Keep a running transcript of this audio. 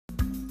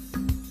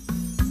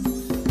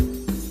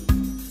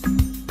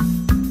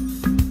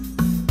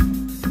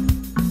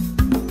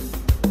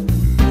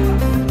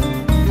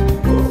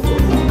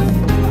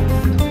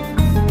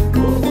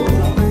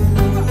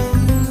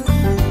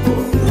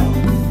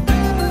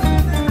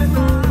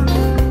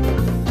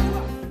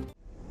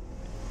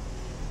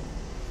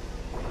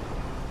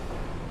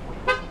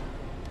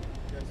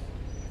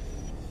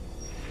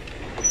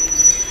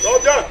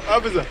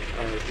Officer.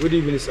 Good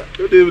evening, sir.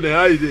 Good evening. How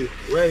are you doing?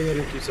 Where are you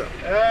heading to, sir?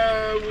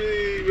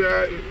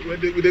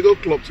 We go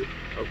club, sir.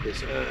 Okay,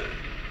 sir.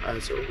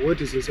 So what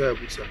is inside your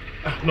book, sir?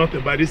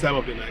 Nothing by this time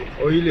of the night.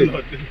 Oh, really?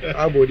 Nothing.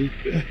 How about it?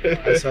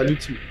 I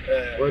salute you.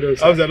 What else,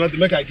 sir? Officer, nothing.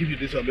 Make I give you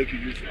this one, make you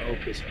use it.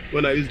 Okay, sir.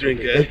 When I use drink,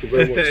 okay, thank you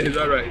very much. It's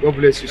all right. God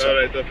bless you, sir. All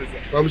right,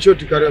 officer. I'm sure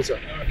to carry on, sir.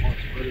 All right.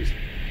 What else?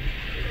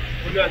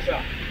 Good night,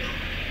 sir.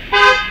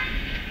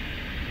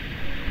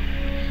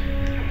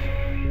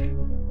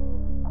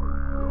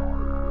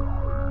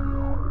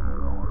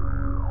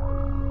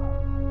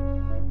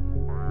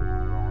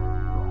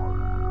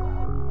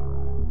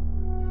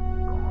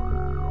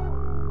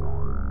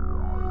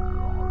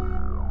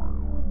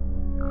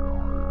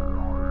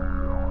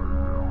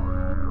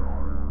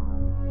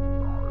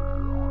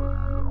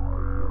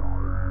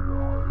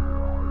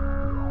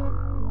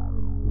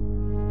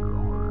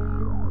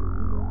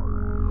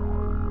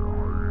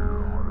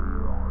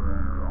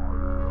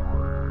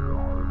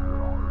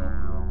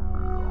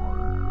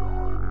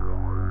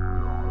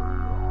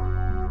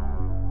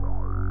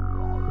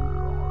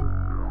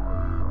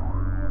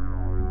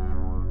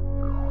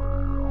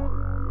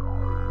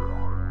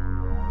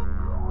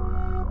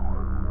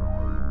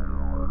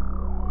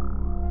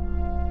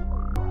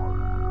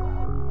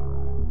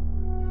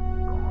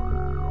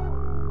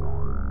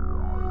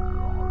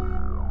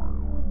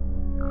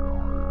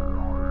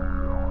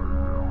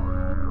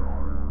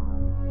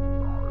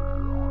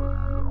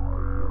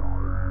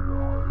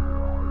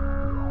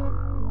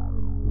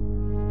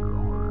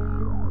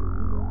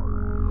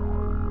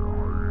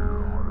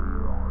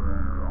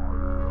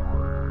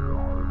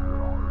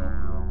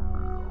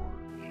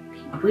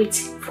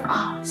 Waiting for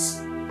hours.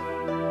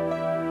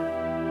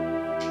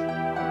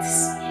 What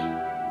is it?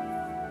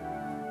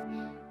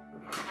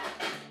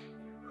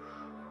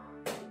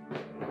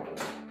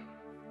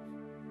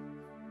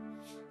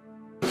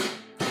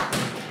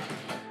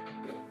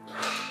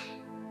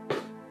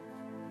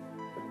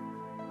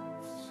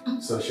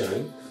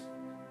 Sunshine?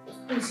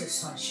 Who is your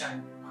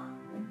sunshine?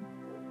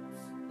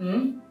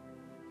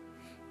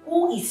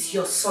 Who is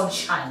your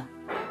sunshine?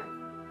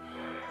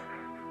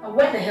 And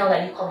where the hell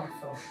are you coming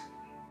from?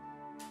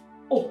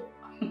 Oh,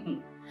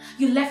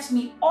 you left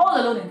me all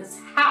alone in this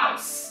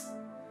house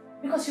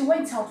because you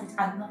went out with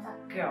another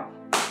girl.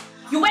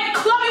 You went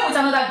clubbing with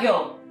another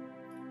girl.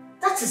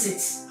 That is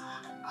it.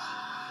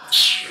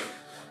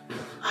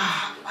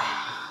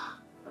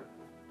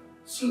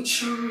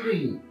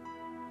 Sunshine,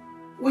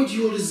 where do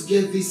you always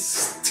get this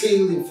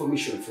stale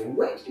information from?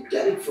 Where did you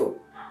get it from?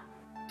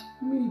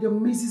 I mean, it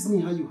amazes me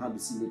how you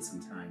hallucinate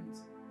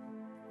sometimes.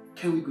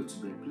 Can we go to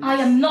bed, please? I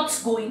am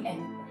not going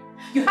anywhere.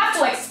 You have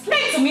to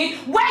explain to me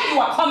where you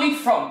are coming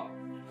from.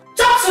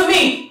 Talk to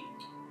me!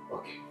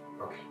 Okay.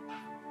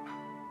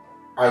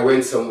 I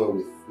went somewhere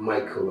with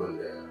Michael and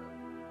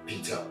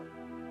Peter.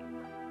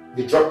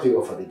 They dropped me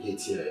off at the gate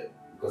here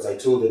because I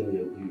told them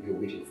you're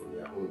waiting for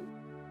me at home.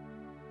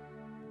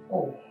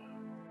 Oh,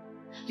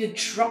 you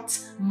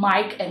dropped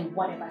Mike and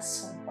whatever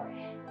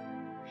somewhere.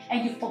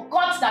 And you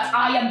forgot that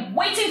I am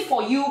waiting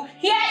for you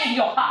here in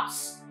your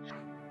house.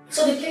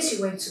 So the place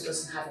you went to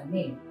doesn't have a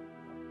name,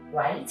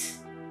 right?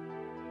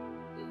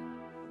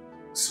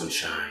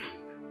 Sunshine,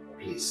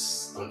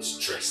 please don't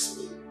stress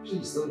me.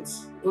 Please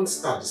don't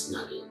start this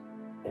nagging.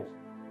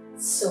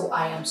 So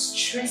I am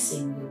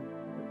stressing you,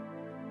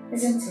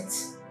 isn't it?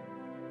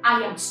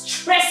 I am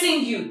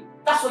stressing you.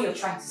 That's what you're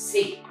trying to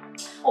say.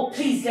 Oh,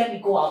 please let me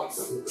go out.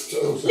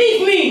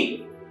 Leave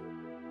me!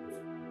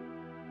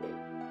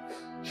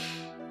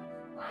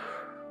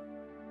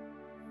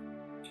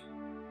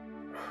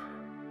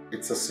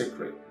 It's a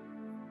secret.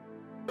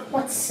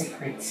 What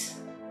secret?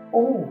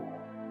 Oh,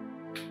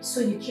 so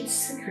you keep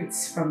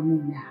secrets from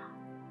me now.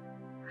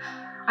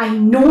 I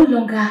no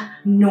longer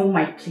know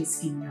my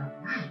place in your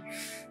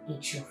life,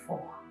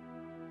 H4.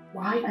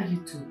 Why are you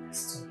doing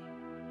this to me?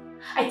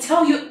 I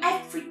tell you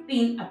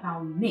everything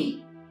about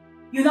me.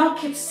 You now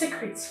keep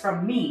secrets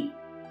from me.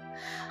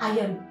 I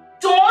am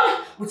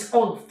done with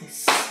all of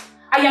this.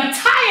 I am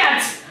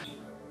tired!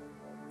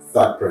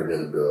 That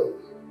pregnant girl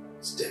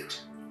is dead.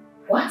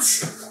 What?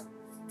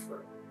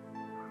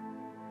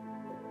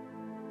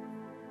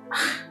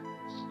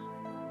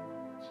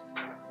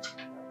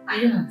 I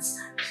don't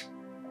understand.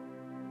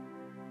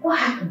 What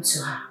happened to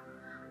her?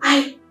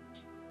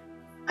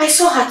 I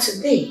saw her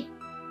today.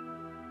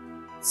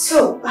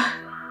 So...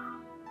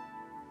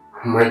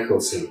 Michael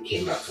said he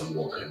came back from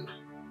work and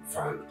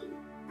found the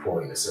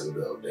poor innocent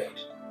girl dead.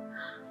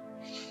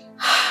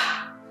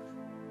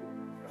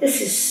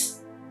 This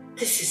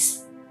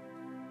is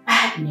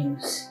bad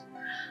news.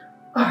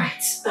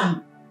 Alright,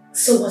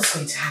 so what's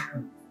going to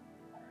happen?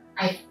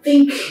 I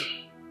think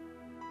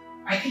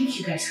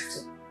you guys have to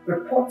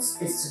report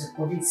this to the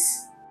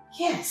police.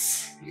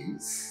 Yes.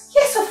 Please?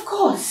 Yes, of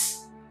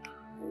course.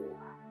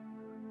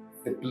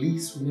 The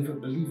police will never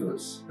believe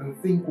us and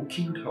think we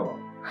killed her.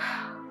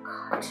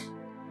 God.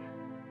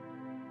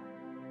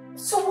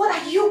 So what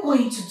are you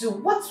going to do?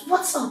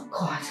 What's up,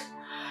 God?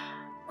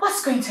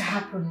 What's going to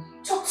happen?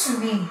 Talk to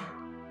me.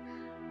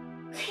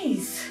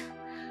 Please.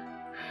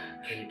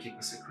 Can you keep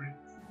a secret?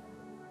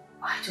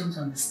 I don't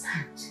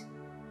understand.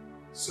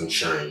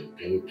 Sunshine,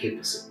 can you keep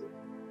us away?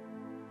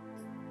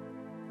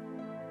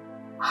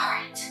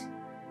 Alright.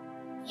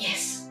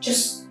 Yes,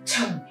 just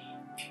tell me.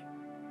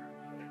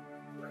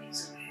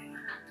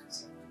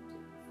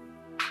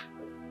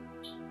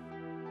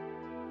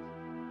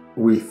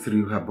 We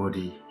threw her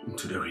body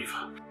into the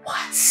river.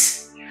 What?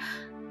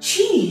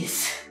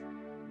 Jeez.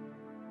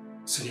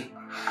 Sonia,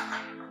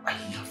 I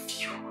love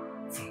you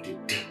from the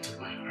depth of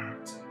my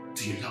heart.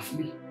 Do you love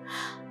me?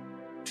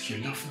 Do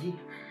you love me?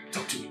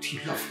 Talk to me. Do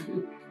you love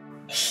me?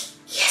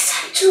 Yes,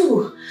 I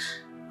do.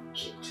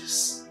 Keep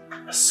this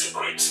a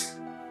secret.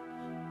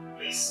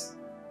 Please.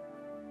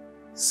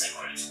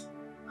 Secret.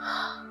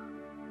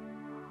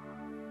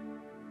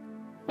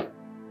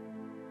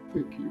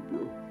 Thank you,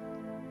 bro.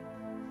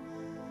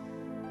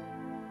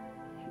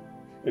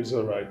 It's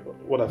all right.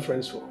 What are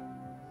friends for?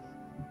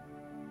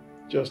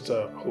 Just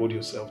hold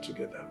yourself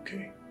together,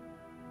 okay?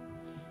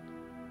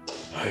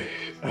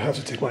 I have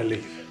to take my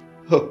leave.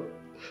 Oh,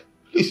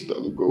 please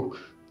don't go.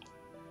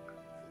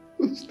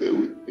 Stay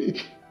with me.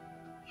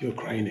 You're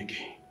crying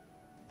again.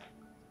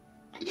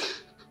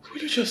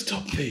 Will you just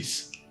stop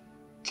this?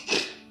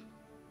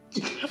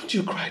 Haven't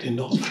you cried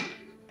enough?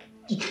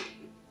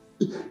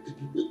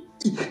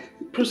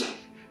 Bruce,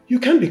 you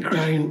can't be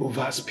crying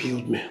over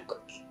spilled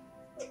milk.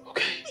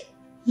 Okay?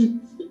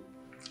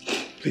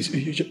 Please,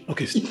 you just...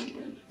 Okay,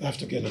 I have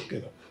to get up,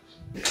 get up.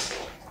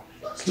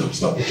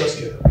 Stop, just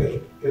get up, get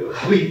up,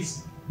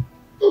 please.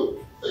 Can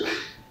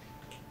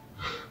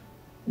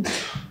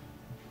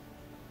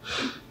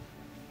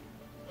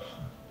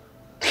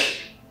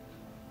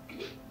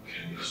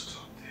you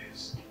stop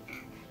this?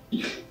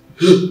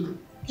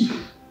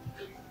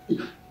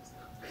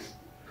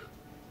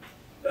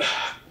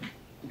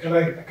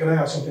 Can I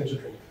have something to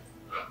drink?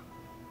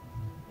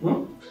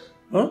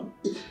 Huh?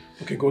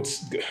 Okay,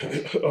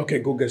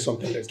 go get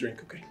something. Let's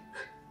drink, okay?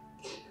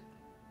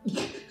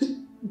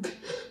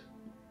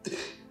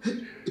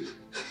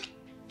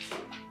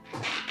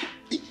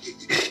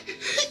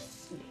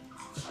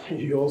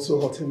 You're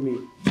also hurting me.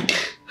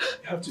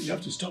 You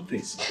have to stop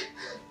this.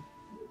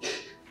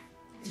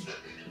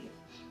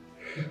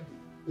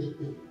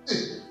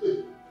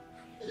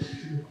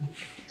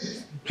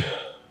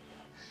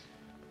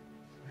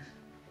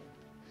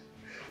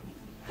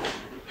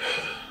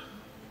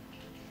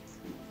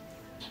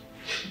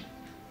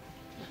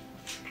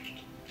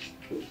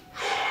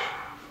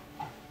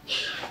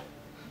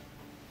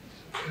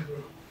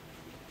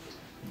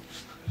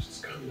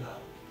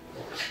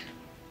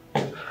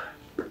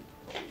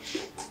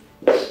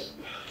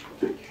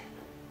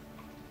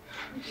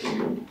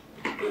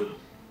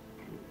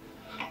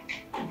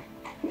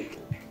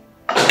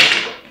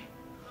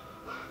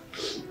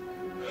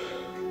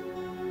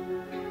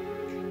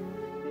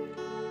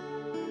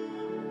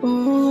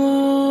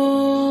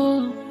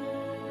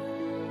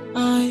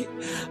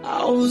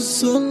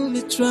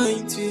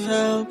 Trying to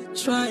help,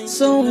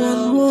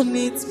 someone who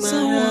needs my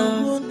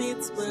help.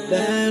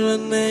 There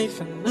and I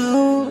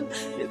know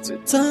it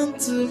will turn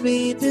to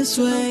be this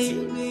way.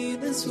 Be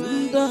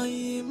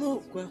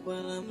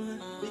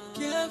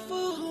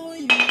careful who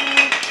you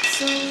are,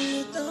 so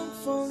you don't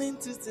fall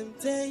into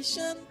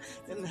temptation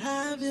and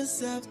have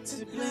yourself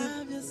to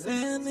blame.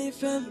 Then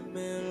if I'm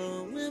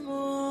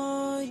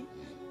wrong,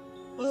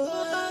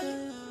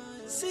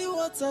 see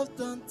what I've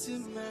done to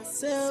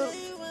myself.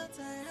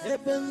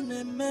 Eben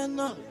me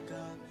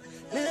menoka,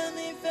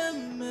 any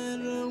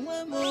female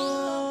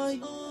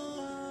woman.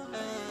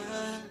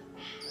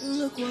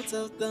 Look what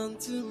I've done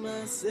to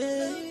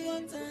myself.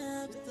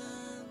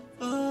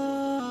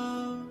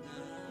 Oh,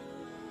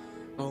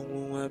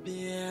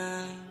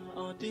 Wabia,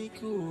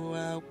 Odiku,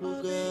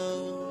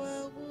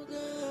 Abugo.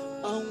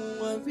 Oh,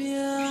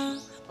 Wabia,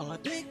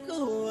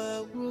 Odiku,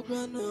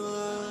 Abugo.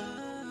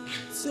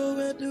 So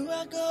where do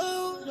I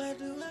go?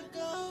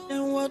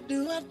 And what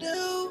do I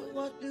do?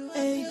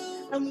 Hey,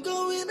 I'm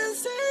going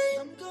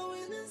insane.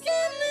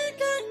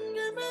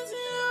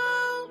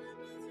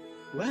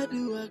 Where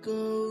do I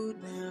go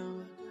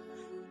now?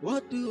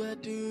 What do I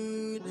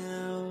do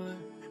now?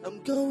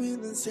 I'm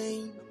going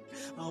insane.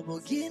 I'm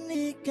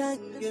beginning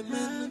to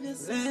man.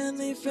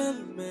 Any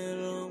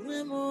female,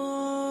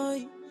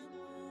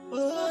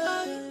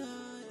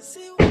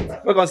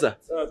 Welcome, sir.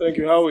 Thank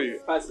you. How are you?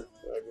 Hi, sir.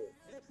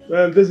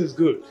 Man, this is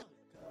good.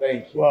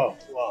 Thank you. Wow.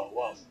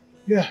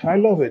 Yeah, I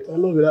love it.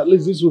 At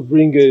least this will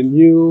bring a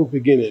new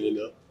beginning, you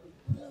know.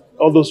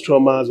 All those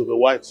traumas will be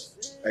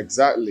wiped.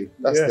 Exactly.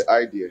 That's the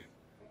idea.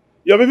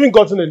 You have even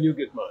gotten a new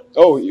gate man.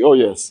 Oh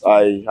yes.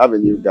 I have a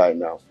new guy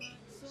now.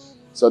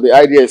 So the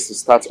idea is to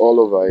start all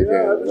over again.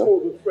 Yeah, this one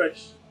will be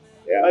fresh.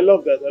 Yeah, I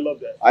love that.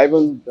 I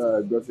even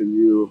got a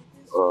new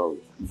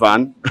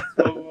van.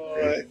 Oh,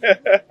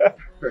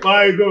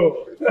 my God.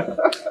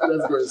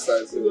 Let's go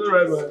inside. It's all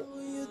right, man.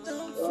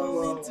 Don't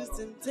fall into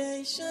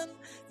temptation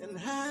and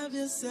have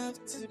yourself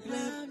to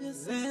blame.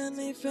 Then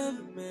if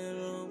I'm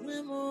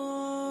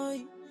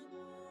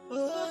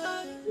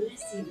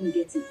let's even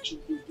get a job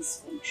in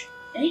this country,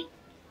 eh?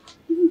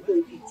 Even for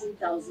a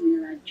 15,000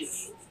 naira job,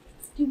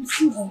 they will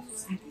still want to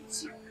sleep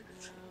with you.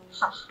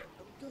 Ha!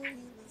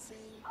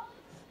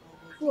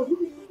 Well, who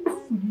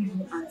could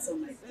even answer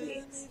my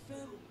prayers?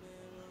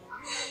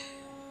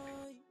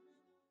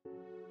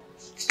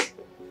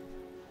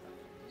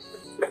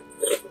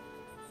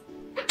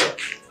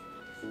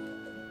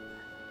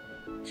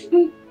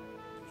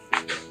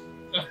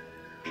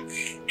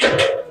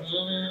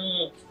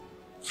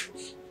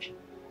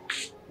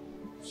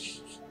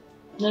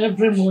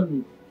 Every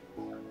morning,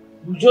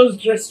 you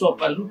just dress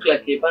up and look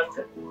like a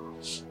banker.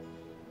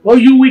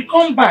 But you will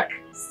come back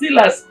still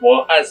as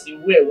poor as you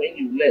were when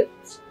you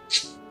left.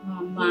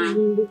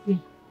 Mama,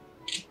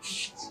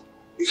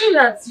 is it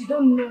that you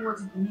don't know what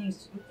it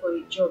means to look for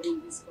a job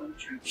in this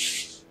country?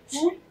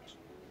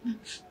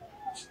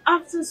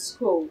 After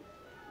school,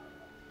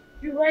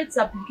 you write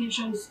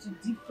applications to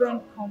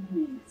different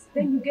companies.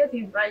 Then you get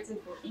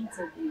invited for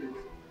interviews.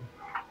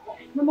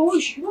 Mama, what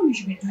you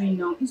should be doing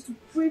now is to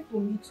pray for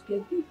me to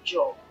get a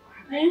job.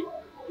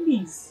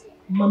 Please.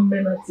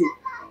 Mamenate,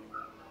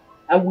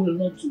 I will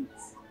not do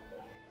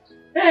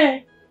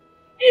it.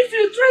 If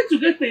you try to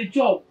get a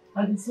job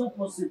and it's not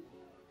possible,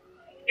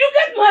 you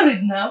get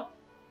married now.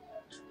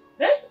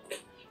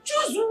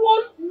 Choose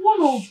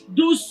one of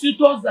those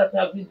suitors that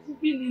have been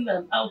trooping in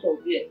and out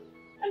of here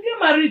and get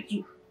married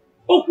to.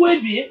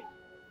 Okwebie,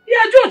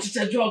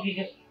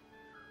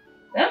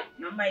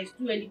 Mama, it's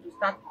too early to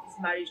start this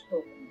marriage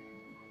talk.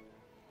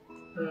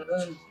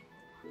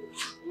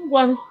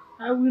 Well,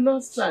 I will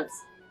not start.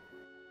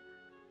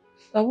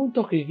 I won't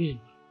talk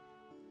again.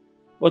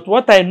 But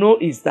what I know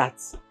is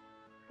that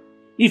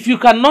if you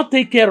cannot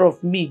take care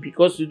of me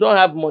because you don't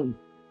have money,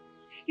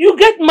 you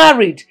get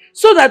married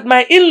so that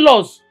my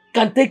in-laws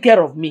can take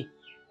care of me.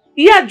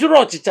 Mama,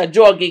 please, I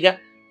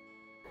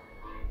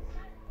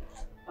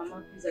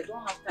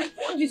don't have time.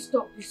 Why don't you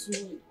stop this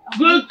way?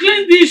 Go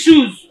clean these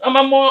shoes.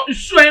 I'm more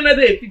sure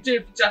another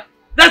picture.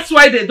 That's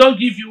why they don't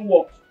give you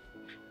work.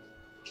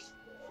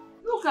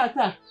 Look at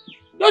her.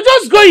 You're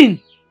just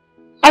going.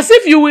 As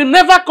if you will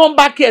never come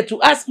back here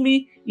to ask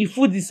me if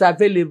food is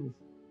available.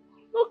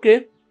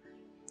 Okay.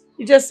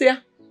 You just say,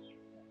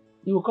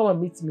 you will come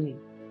and meet me.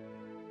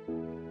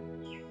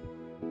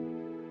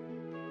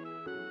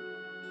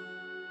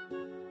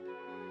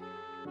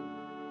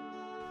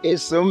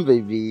 It's some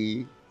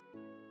baby.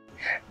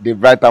 The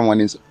brighter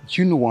one is,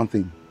 you know one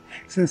thing.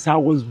 Since I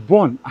was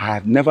born, I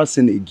have never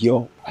seen a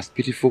girl as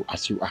beautiful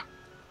as you are.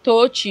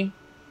 Tochi,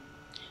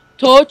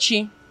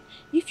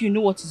 if you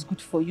know what is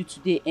good for you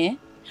today,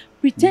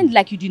 pretend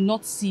like you did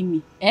not see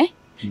me,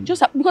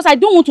 Just because I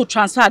don't want to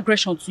transfer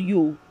aggression to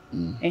you.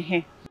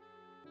 Hey,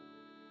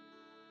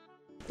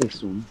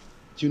 so, do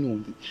you know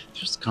one thing?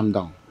 Just calm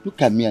down.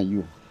 Look at me and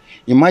you.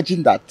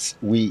 Imagine that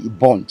we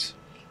bond.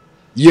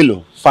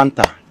 Yellow,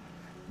 Fanta,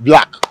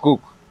 black,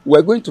 Coke.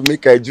 We're going to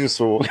make a juice,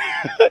 so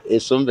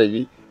it's some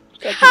baby.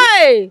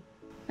 Hey!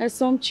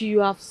 Esomchi, you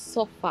have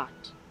suffered.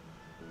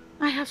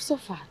 I have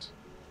suffered.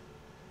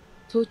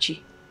 Tochi,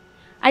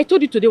 I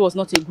told you today was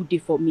not a good day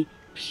for me.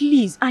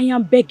 Please, I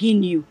am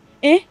begging you.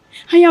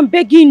 I am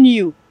begging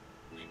you.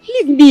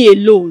 Leave me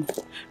alone.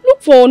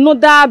 Look for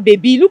another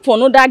baby, look for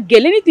another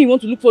girl. Anything you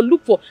want to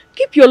look for.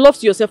 Keep your love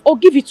to yourself or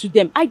give it to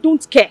them. I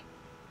don't care.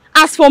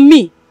 As for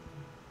me,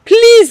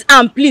 please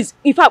and please,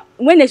 in fact,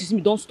 when next you see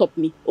me, don't stop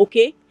me,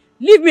 okay?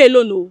 Leave me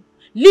alone, oh.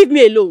 Leave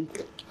me alone.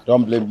 I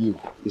don't blame you.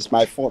 It's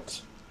my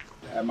fault.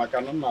 I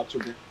cannot match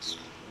you.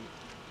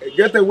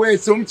 Get away,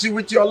 Somchi,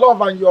 with your love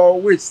and your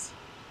waist.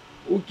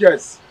 Who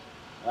cares?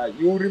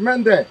 You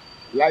remain there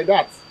like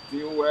that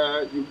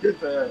till you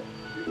get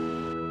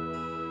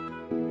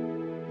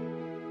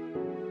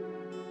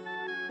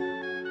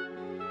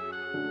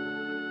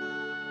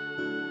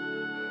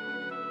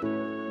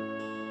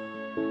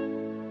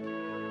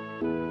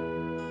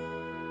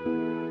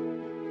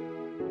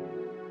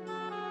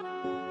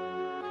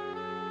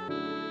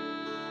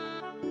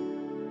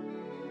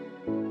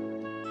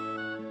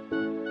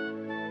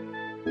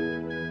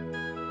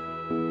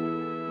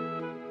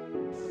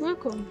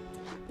Welcome.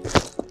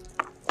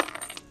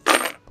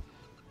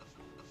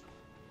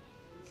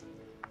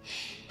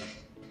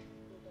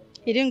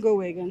 He didn't go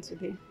away again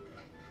today.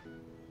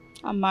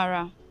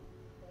 Amara,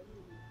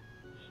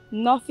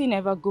 nothing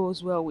ever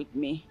goes well with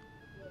me.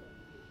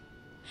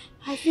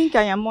 I think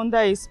I am under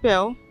a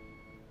spell.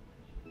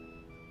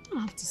 I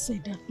have to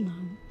say that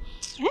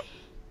now.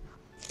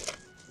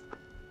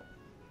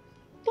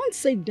 Don't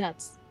say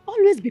that.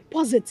 Always be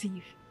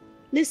positive.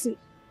 Listen,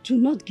 do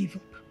not give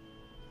up.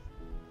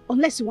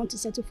 Unless you want to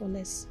settle for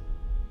less.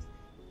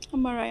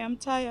 Amara, I am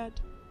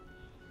tired.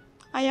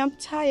 I am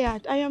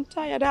tired.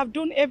 I've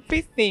done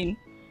everything.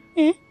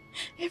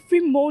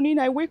 Every morning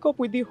I wake up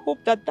with the hope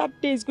that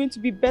that day is going to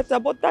be better,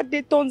 but that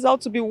day turns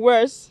out to be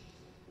worse.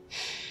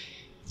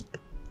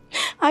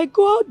 I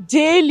go out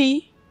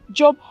daily,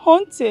 job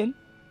hunting.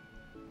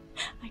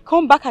 I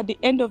come back at the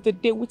end of the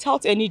day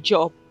without any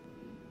job.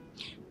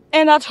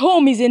 And at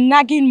home is a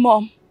nagging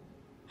mom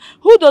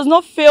who does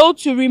not fail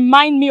to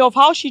remind me of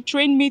how she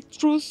trained me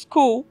through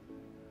school,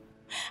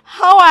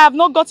 how I have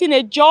not gotten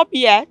a job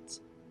yet,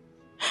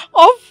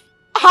 of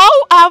how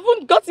I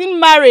haven't gotten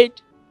married.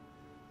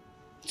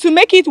 To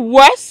make it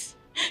worse,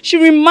 She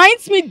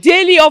reminds me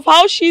daily of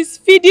how she's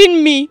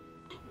feeding me.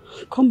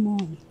 Come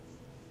on.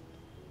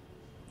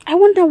 I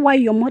wonder why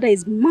your mother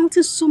is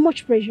mounting so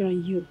much pressure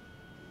on you.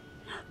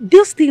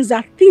 These things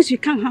are things you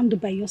can't handle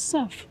by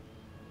yourself.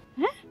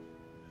 Eh?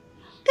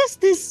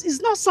 This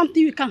is not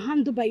something you can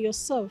handle by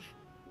yourself.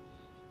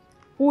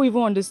 Who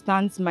even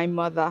understands my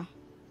mother?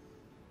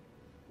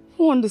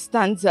 Who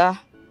understands her?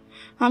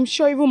 I'm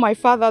sure even my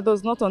father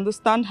does not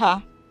understand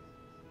her.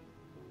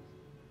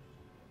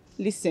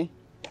 Listen,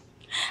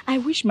 I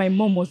wish my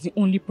mom was the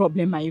only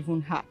problem I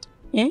even had.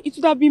 It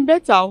would have been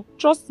better,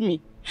 trust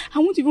me. I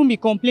won't even be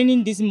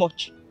complaining this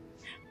much.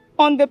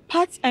 On the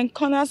parts and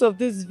corners of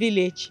this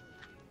village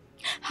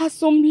are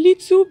some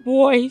little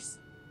boys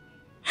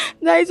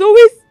that is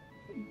always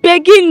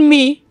begging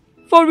me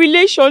for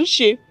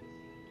relationship.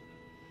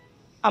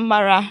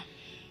 Amara,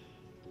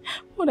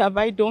 what have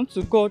I done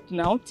to God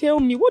now? Tell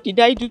me, what did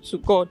I do to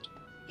God?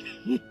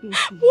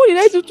 What did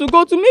I do to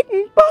God to make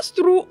me pass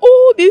through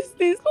all these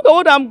things? Look at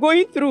what I'm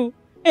going through.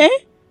 When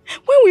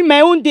will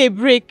my own day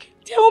break?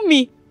 Tell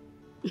me.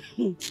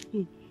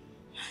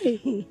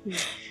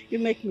 You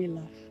make me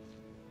laugh.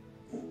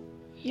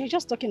 You're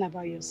just talking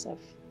about yourself.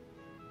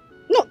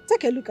 No,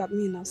 take a look at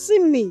me now. See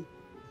me.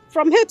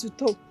 From head to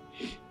toe.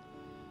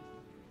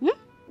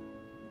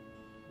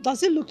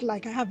 Does it look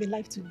like I have a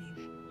life to live?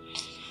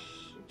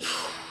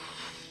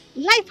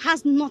 Life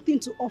has nothing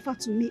to offer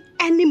to me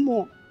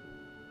anymore.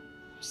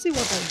 See what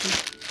I do.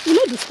 You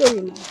know the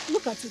story now.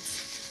 Look at it.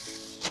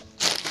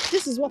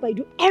 This is what I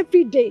do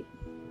every day.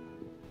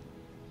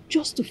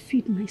 Just to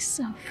feed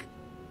myself.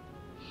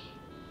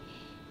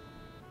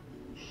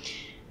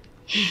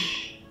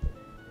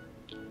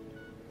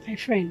 My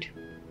friend.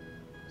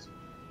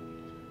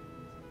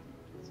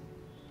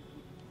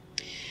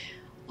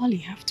 All you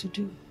have to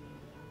do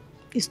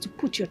is to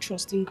put your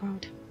trust in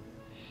God.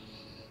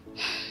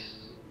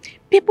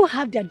 People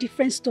have their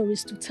different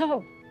stories to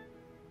tell.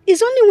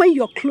 It's only when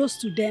you're close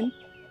to them,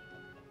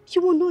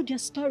 you will know their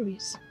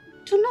stories.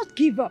 Do not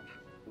give up.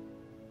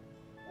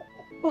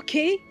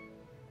 Okay?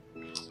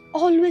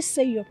 Always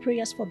say your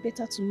prayers for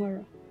better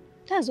tomorrow.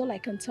 That's all I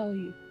can tell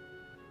you.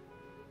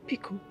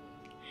 Pico.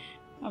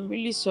 I'm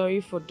really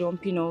sorry for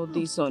dumping all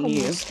this on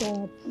you.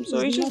 Stop. I'm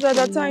sorry, it's just that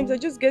at times I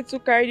just get so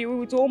carried away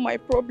with all my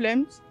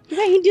problems.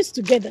 We're in this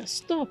together.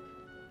 Stop.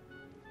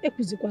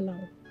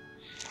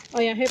 Oh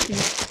yeah, help me.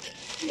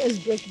 Let's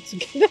break it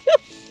together.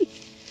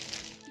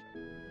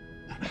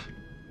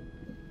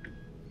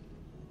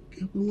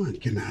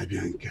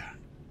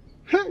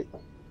 Hey,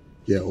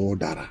 yeah, oh,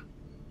 Dara.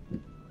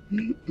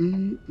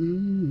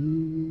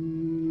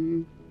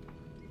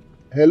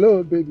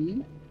 Hello,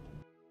 baby.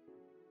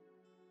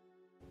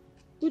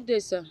 Good day,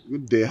 sir.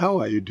 Good day. How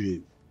are you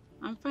doing?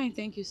 I'm fine,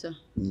 thank you, sir.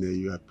 No,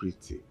 you are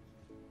pretty.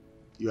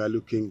 You are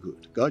looking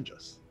good.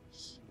 Gorgeous.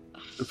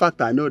 In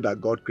fact, I know that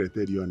God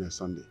created you on a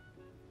Sunday.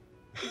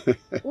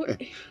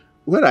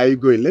 Where are you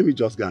going? Let me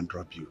just go and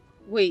drop you.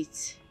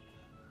 Wait.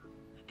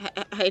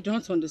 I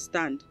don't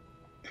understand.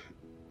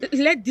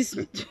 Let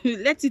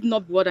it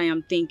not be what I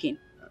am thinking.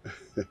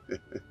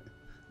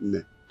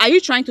 No. Are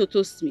you trying to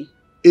toast me?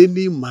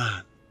 Any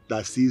man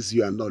that sees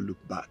you and not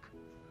look back,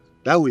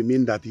 that will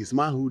mean that his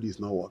manhood is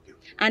not working.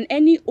 And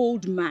any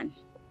old man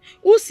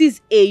who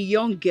sees a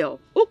young girl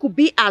who could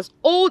be as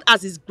old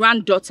as his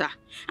granddaughter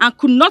and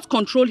could not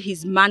control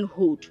his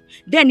manhood,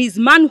 then his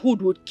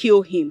manhood would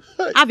kill him.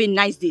 Hey. Have a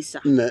nice day,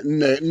 sir.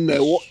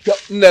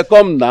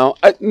 Come now.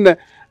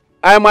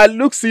 I might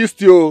look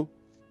 60,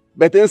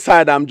 but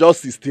inside I'm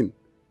just 16.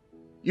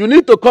 You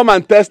need to come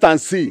and test and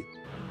see.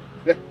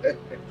 I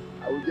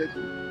will get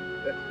you.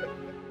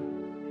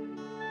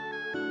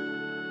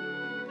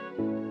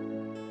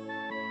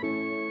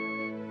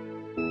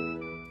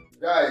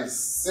 Guys,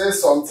 say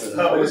something.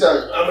 How many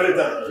times?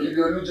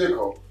 You only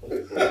Jacob.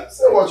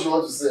 Say what you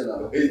want to say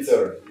now. It's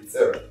alright. It's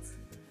alright.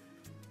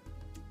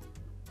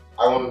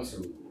 I want to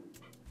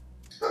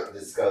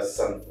discuss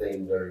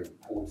something very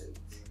important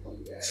with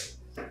you guys.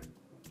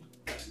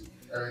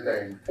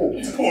 Everything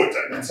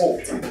Important.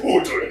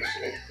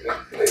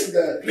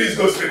 Please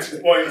go straight to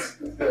the point.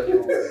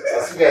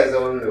 As you guys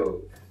all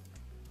know,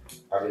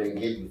 I've been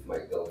engaged with my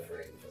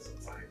girlfriend for some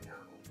time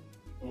now.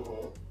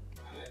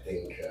 And I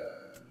think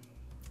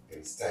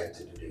it's time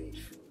to do the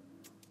needful.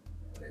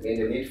 When I mean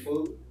the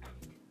needful,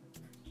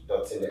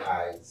 dotting the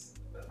I's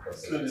and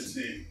crossing the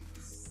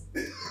T's.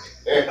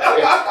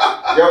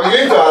 You're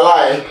beginning to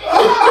align.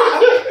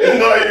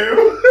 Not you.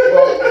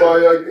 But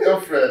your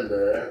girlfriend,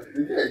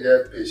 you can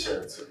get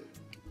patient.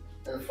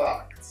 In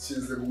fact,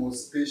 she's the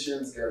most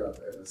patient girl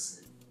I've ever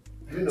seen.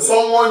 You know,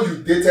 someone you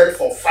dated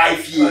for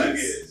 5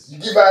 years. You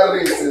give her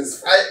ring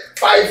since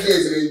 5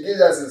 years. You engaged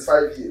her since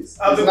 5 years. It's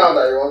now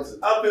that you want it.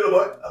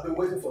 I've been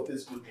waiting for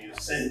this good news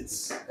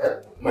since.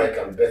 Mike,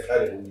 I'm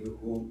better than you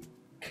who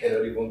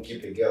cannot even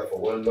keep a girl for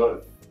 1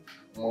 month.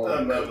 No.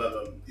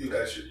 You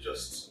guys should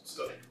just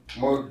stop.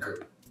 Mug.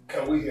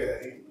 Can we hear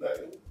him?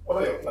 What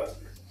are your plans?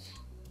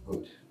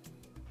 Good.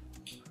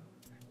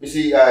 You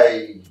see,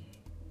 I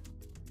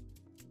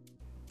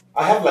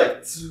have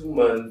like 2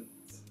 months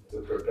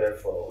to prepare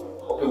for.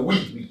 Okay,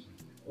 we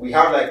We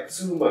have like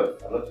 2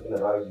 months. I'm not talking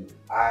about you.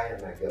 I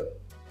and my girl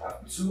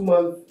have 2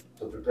 months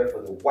to prepare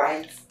for the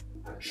white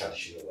and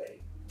traditional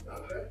wedding.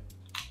 Okay.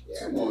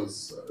 Yeah. 2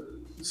 months.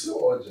 It's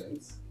so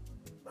urgent.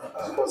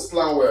 2 months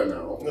plan well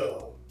now.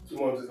 No, 2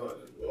 months is not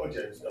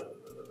urgent.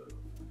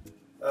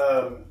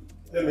 No.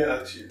 Let me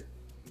ask you.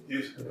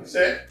 You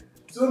say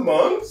 2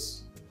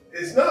 months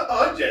is not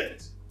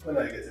urgent when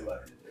I get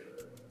married.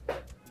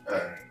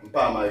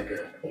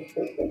 Michael.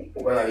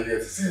 When I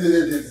get see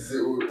the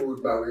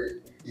old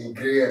man in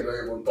grey and not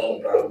even turn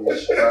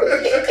brownish.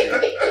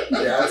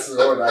 That's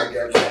all I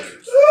get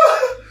married.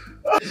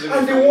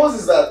 And the worst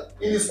is that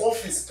in his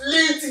office,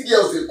 plenty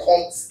girls they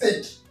come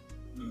steak.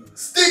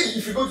 Steak,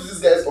 if you go to this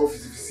guy's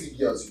office, if you see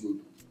girls,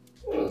 you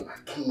go, I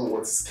don't know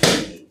what is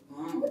killing me.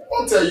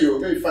 I'll tell you,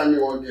 maybe find me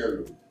one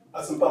girl.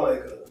 As in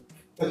Michael.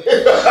 That's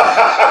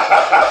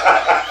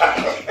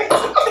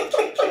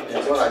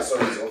what I saw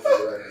in his office.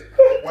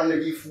 One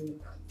lady fool.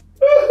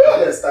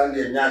 They stand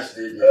there, nyash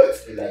they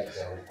like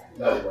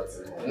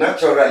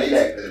naturally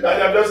like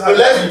I'm just so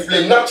let's be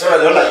plain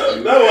naturally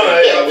like that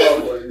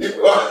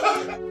one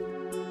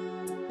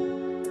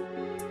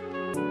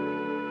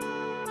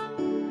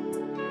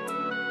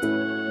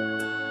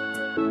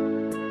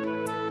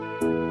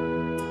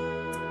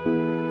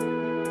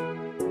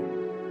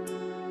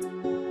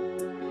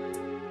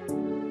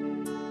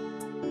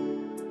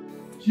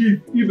Chief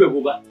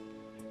Ibebuba.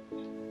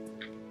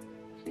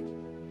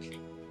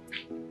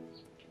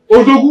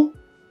 Odogu,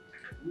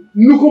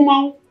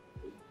 Nukumau,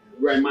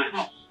 you are in my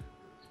house.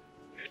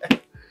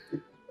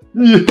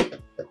 You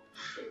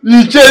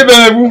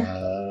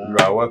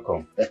are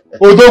welcome.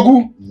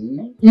 Odogu,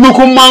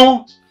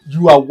 Nukumau,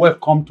 you are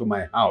welcome to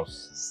my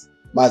house.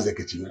 I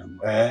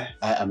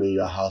am in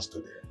your house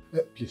today.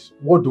 Please,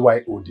 what do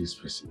I owe this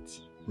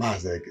visit?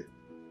 Mazeke,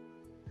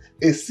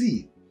 a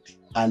seed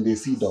and a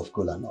seed of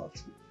kola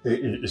nut.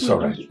 It's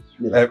all right.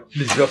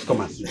 Please just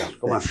come and sit down.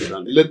 Come and sit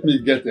down. Let me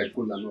get a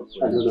kola nut.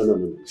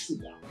 No. Sit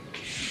down.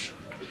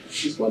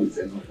 This one is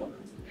enough for now.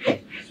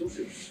 It's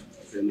okay.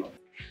 It's enough.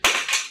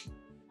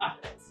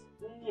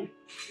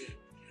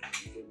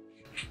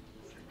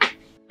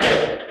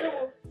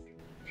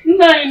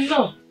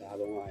 No.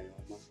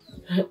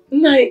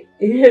 Nai,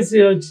 yes,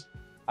 Yoji.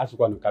 As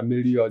one can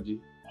marry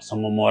Yoji,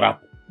 some more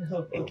up.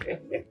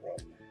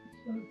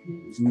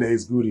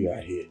 It's good you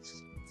are here.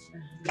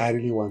 I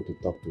really want to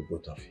talk to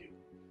both of you.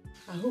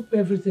 I hope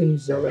everything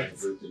is alright.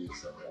 Everything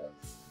is alright.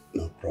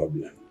 No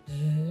problem.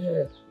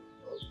 Yeah.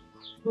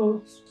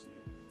 Oh.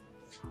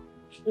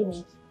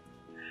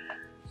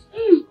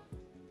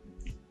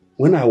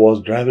 When I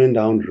was driving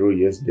down the road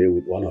yesterday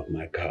with one of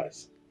my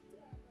cars,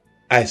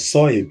 I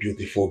saw a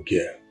beautiful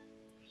girl.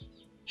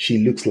 She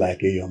looks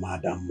like a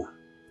Yomadama.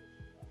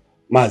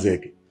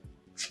 Mazek,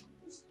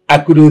 I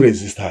couldn't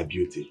resist her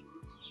beauty.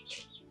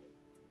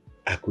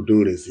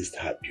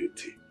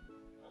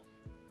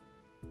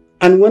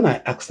 And when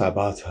I asked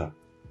about her,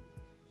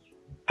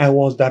 I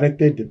was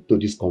directed to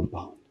this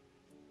compound.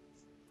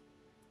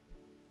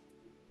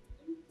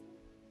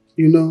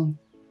 You know,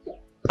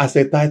 as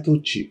a title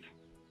chief,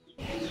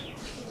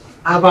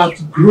 I've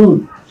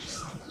outgrown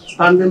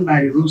standing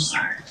by the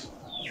roadside.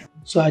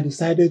 So I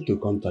decided to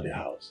come to the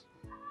house.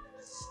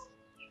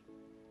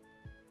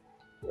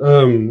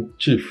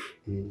 Chief,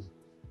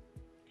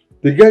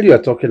 the girl you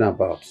are talking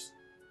about,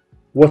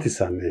 what is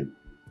her name?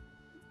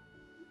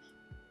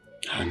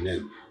 Her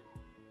name?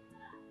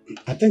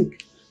 I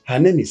think her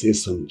name is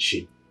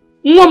Esonchi.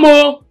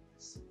 Momo!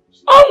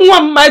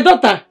 Oh, my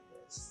daughter!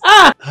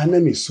 Her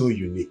name is so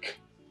unique.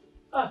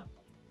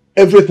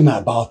 Everything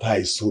about her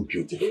is so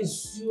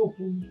beautiful.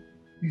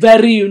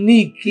 Very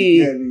unique.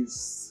 The girl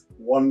is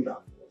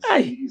wonderful.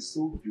 She is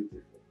so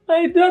beautiful.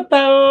 My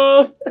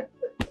daughter!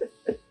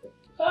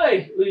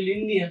 Hi,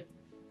 Olinia.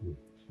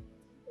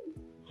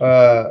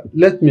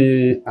 Let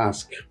me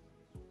ask.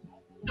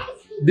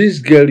 This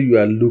girl you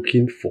are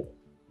looking for,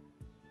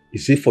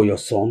 is it for your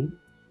son?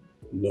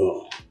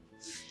 No.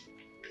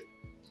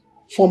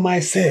 For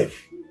myself.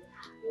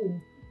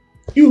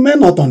 You may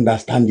not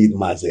understand it,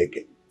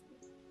 Mazeke.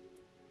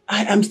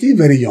 I am still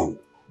very young.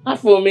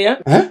 For me,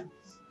 huh?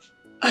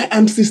 I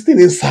am 16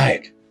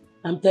 inside.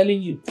 I'm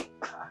telling you.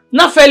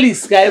 Not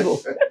Felix,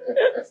 Kaibo.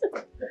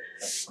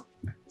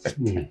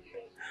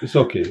 It's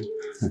okay.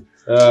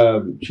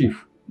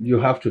 Chief, you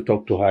have to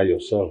talk to her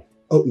yourself.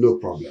 Oh, no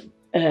problem.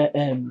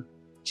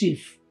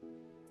 Chief,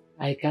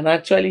 I can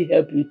actually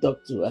help you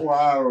talk to her.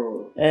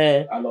 Wow.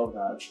 I love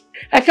that.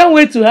 I can't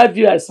wait to have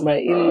you as my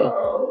in-law.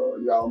 Oh,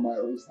 you are on my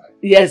own side.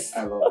 Yes.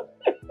 I love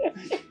that.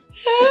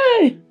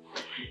 Hey.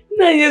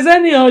 No, yes, I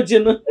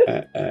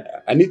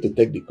need to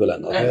take the cola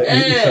now.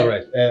 It's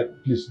alright.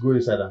 Please go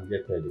inside and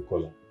get the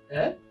cola.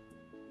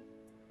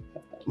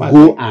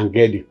 Go and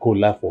get the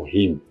cola for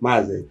him.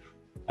 Maze,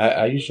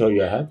 are you sure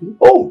you are happy?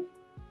 Oh,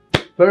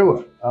 very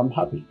well. I'm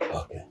happy.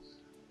 Okay.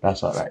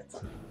 That's alright.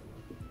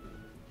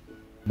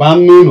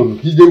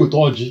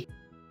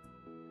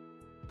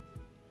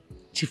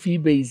 Chief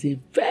Ibe is a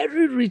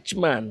very rich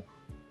man.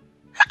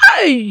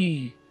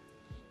 Hey!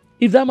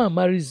 If that man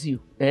marries you,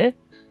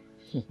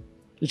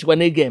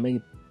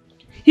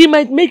 He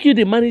might make you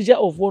the manager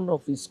of one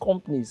of his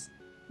companies.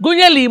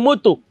 Gonyeli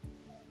Moto.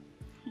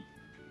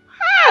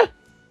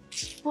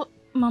 But,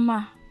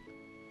 Mama,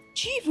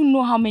 do you even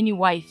know how many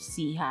wives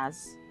he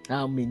has?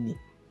 How many?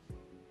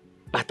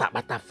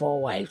 Bata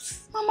 4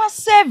 wives. Mama,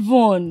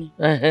 7.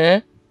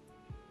 Even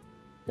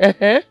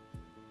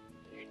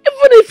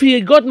if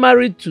he got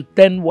married to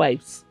 10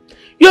 wives,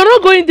 you're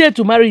not going there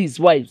to marry his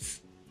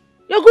wives.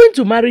 You're going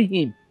to marry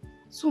him.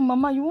 So,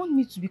 Mama, you want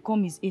me to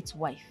become his 8th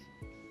wife?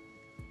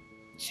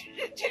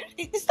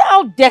 Is that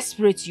how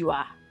desperate you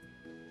are?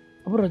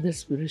 About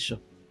desperation.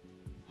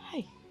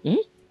 Hi.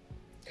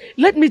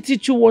 Let me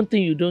teach you one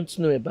thing you don't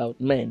know about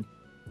men.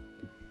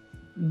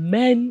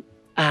 Men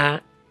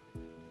are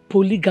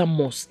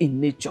polygamous in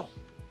nature.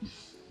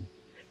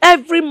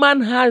 Every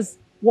man has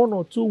 1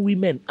 or 2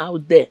 women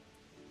out there.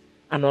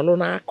 And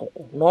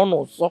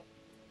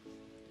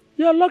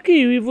you're lucky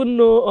you even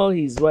know all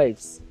his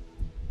wives.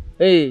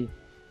 Hey.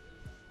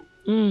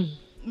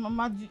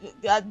 Mama,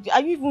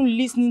 are you even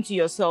listening to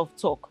yourself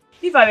talk?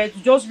 If I were to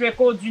just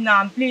record you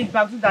now and play it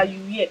back so that you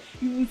hear,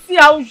 you will see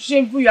how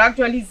shameful you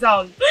actually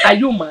sound. Are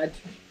you mad?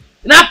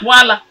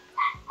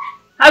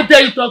 How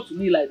dare you talk to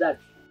me like that?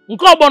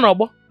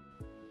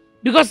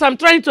 Because I'm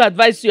trying to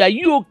advise you. Are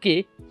you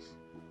okay?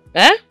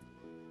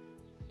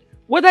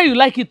 Whether you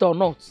like it or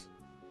not,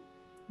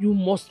 you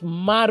must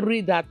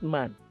marry that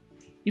man.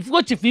 If you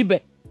go to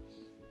Fibe,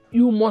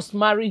 you must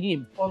marry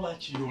him.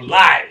 Olachi, you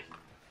lie.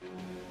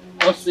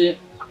 What's it?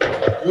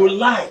 You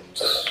lie.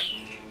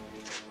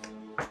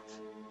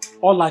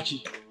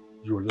 Olachi,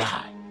 you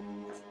lie.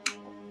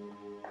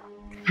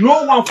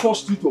 No one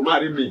forced you to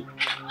marry me.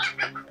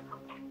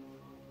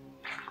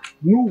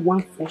 No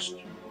one forced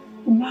you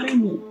to marry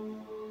me.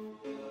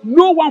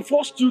 No one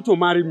forced you to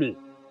marry me.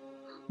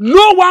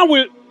 No one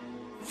will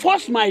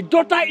force my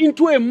daughter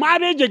into a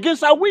marriage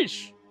against her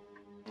wish.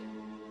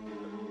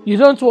 You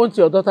don't want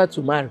your daughter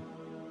to marry.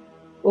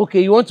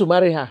 Okay, you want to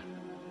marry her.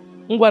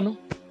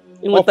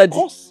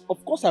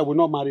 Of course I will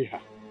not marry her.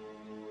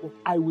 But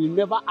I will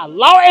never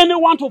allow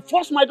anyone to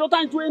force my daughter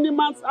into any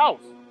man's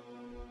house.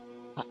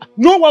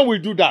 No one will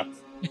do that.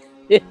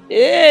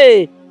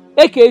 Hey,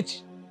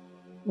 Ekech,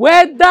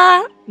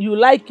 whether you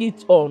like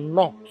it or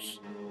not,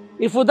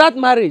 if for that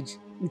marriage,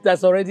 it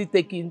has already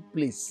taken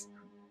place.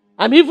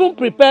 I'm even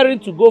preparing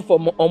to go for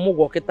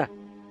Omugwoketa.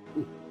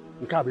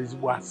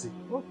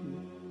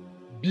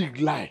 Big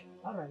lie.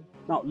 All right.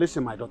 Now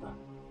listen, my daughter.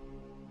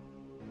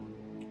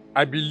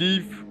 I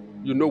believe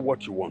you know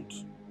what you want.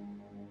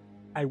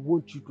 I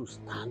want you to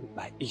stand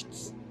by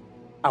it.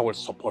 I will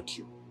support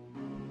you.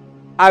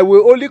 I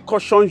will only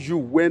caution you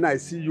when I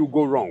see you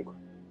go wrong.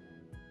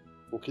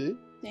 Okay?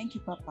 Thank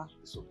you, Papa.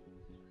 It's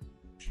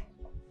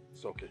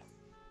okay.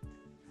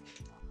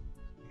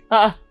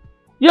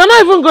 You're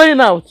not even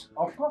going out.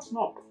 Of course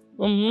not.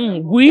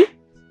 Gui?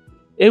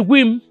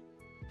 Egwim?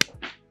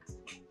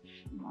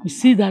 You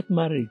see that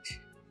marriage?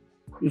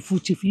 If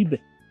Uchifibe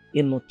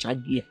in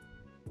Nochagia.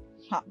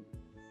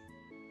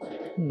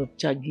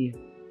 Nochagia.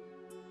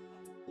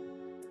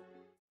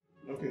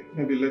 Okay,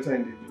 maybe later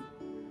in the evening.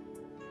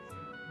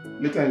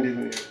 Later in the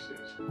evening, yes.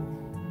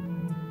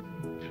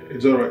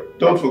 It's alright.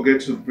 Don't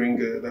forget to bring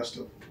that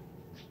stuff.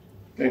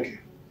 Thank you.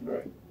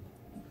 Alright.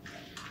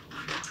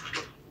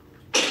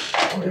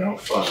 Oh, yeah,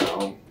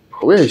 fine.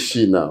 Where is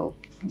she now?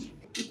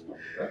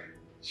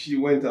 She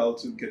went out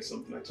to get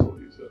something, I told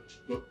you, so.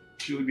 But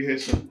she will be here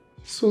soon.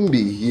 Soon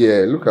be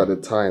here. Look at the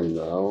time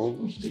now.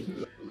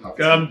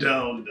 Calm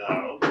down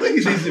now. Take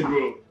it easy,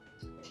 bro.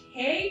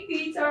 Hey,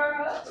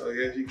 Peter. Oh,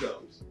 here she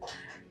comes.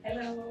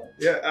 Hello.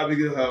 Yeah,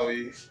 Abigail, how are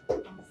you?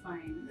 I'm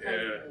fine.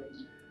 Yeah.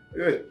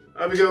 Good.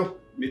 Abigail,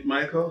 meet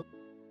Michael.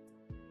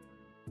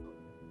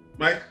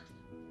 Mike,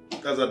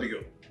 that's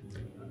Abigail.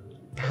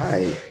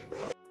 Hi.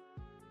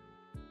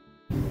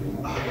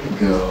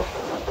 Abigail,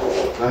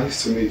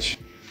 nice to meet you.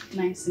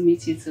 Nice to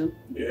meet you too.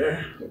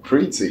 Yeah. You're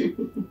pretty.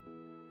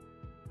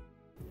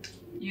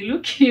 You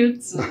look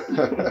cute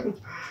too.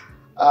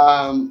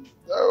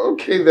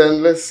 Okay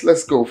then,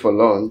 let's go for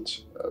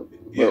lunch.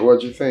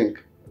 What do you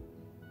think?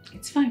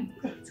 It's fine.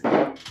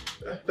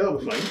 That'll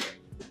be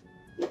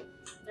fine.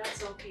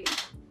 That's okay.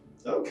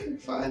 Okay,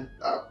 fine.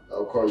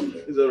 I'll call you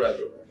then. It's alright,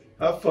 bro.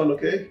 Have fun,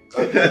 okay?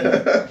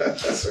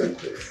 That's right.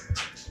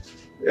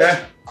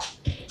 Yeah.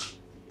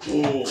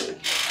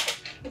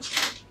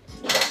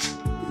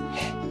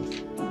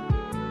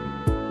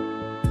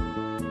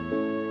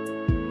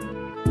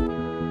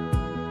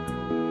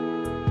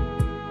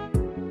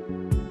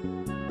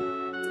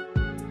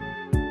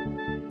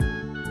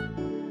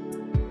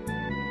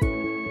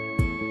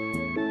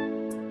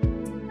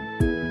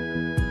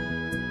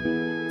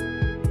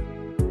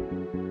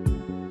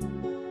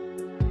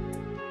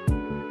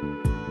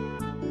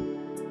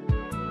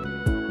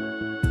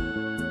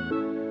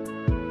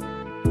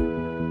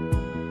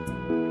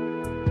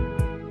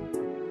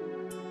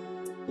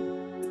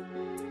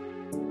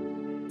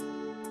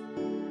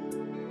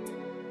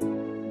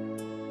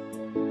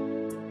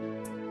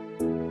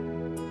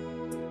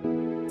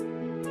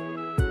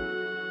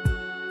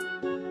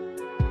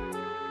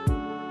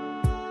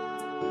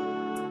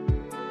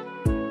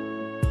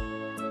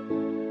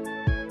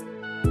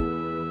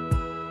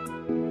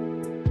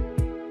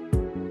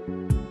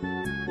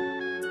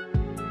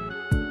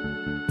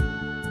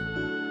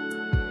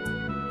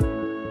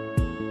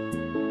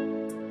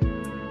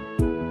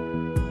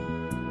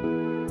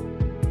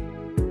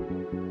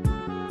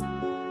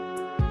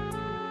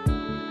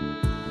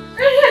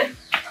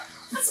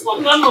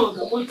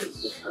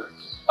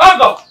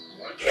 Ogo!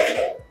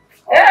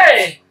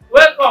 Hey!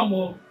 Welcome.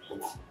 Oh.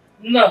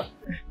 No.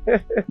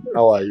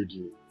 How are you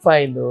doing?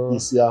 Fine. Oh.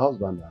 Is your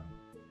husband?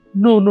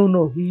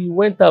 No. He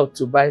went out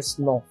to buy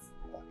snuff.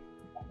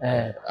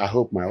 I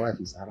hope my wife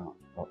is around.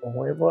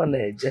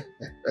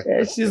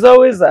 She's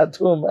always at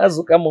home. That's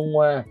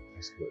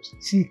good.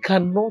 She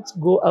cannot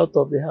go out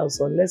of the house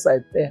unless I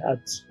tell her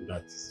to.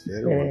 That is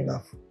very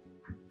wonderful.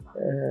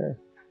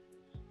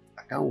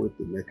 I can't wait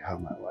to make her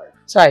my wife.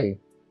 Chai.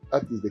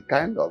 That is the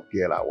kind of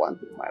girl I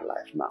want in my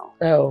life now.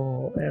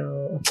 Oh.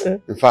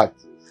 In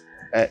fact,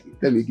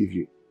 let me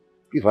give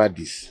her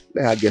this.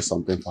 Let her get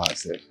something for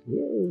herself.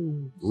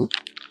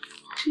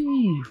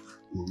 Chief.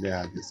 Let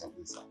her get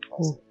something for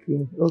herself.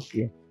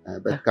 Okay.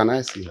 But can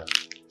I see her?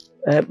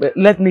 But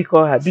let me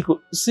call her.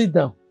 Because sit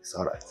down. It's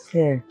all right.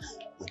 Yeah.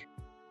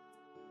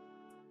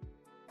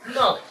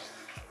 No.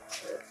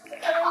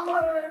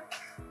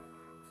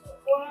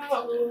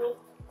 Wow.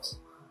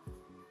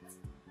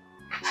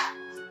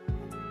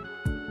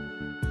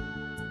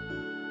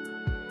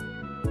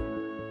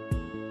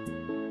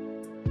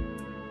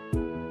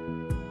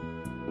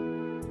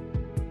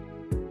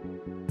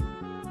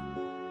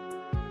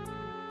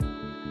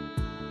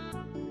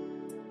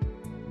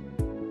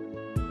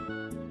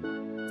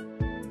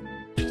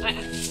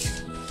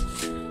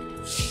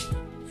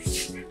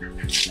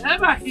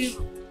 Back here.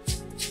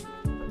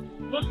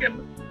 Look at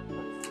me.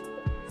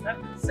 I've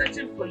been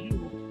searching for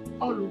you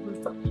all over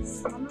the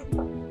place. I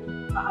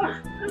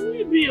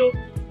will be you.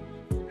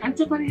 Can't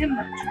you bury him? I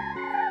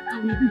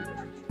will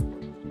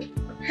be.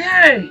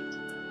 Hey!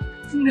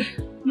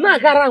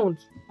 Knock around.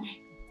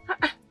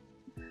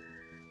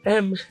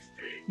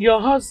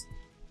 Your husband.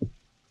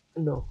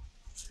 No.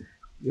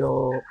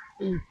 Your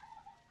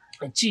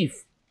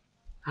chief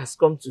has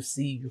come to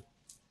see you.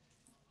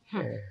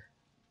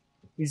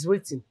 He's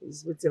waiting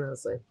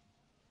outside.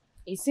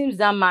 It seems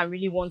that man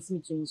really wants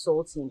me to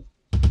insult him.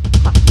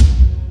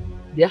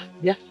 Yeah.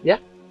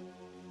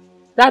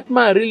 That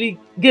man really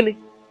guinea.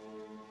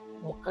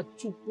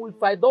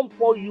 If I don't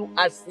pour you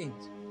acid,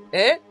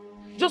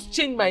 just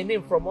change my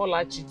name from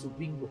Olachi to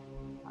Bingo.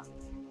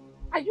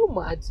 Are you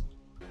mad?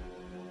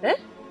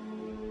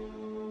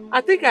 I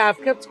think I have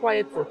kept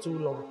quiet for too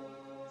long.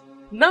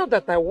 Now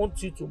that I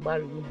want you to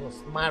marry, you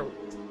must marry.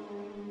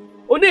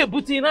 One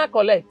Butina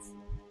collect.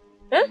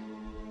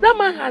 That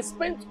man has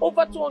spent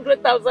over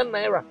 200,000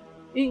 naira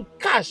in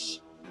cash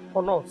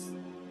on us.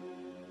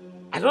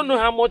 I don't know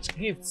how much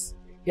gifts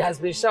he has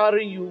been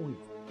showering you with.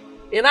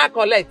 In our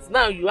collect,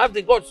 now you have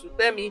the guts to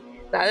tell me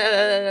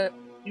that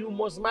you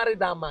must marry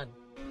that man.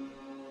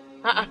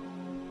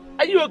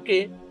 Are you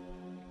okay?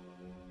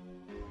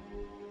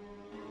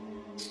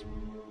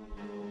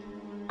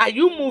 Are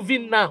you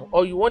moving now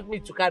or you want me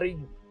to carry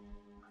you?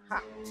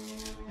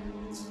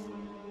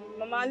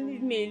 Mama,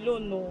 leave me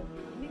alone, no.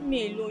 Leave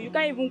me alone. You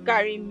can't even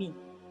carry me.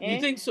 You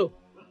think so?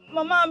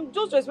 Mama, I'm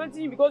just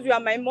respecting you because you are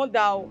my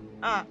mother.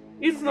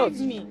 If not,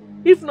 leave me.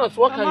 If not,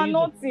 what Mama, can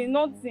you do?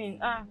 Nothing.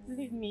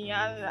 Leave me.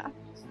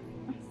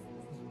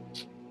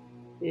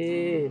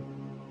 Hey,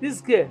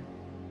 this girl,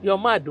 you're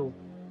mad though.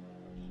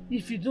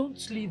 If you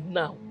don't leave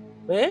now,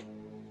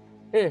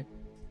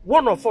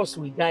 one of us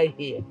will die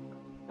here.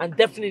 And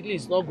definitely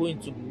it's not going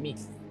to be me.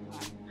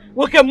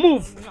 We can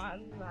move.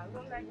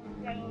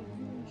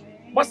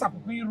 What's up,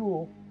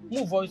 Hero?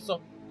 Move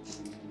also.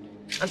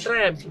 And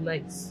try and be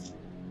nice.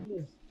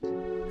 Move.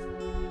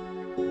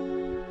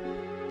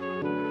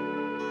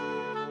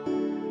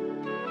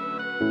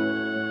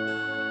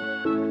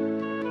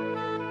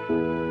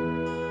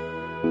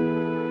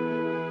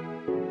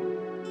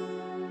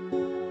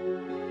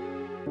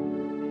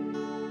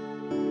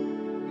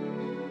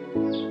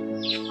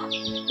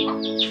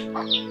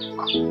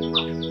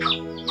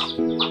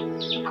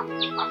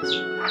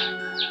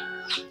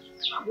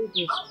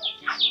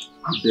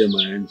 Good day,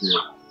 my angel.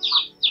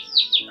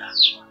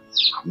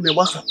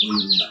 What's up with you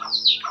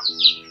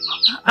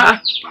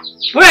now?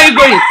 Where are you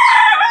going?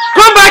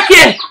 Come back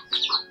here!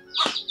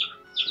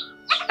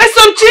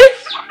 SMG!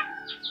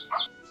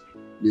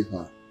 Leave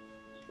her.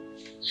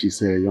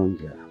 She's a young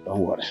girl. Don't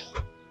worry.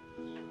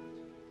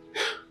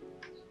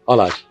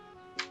 Alright.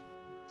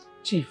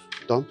 Chief.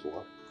 Don't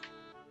worry.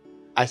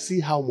 I see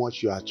how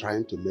much you are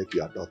trying to make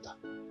your daughter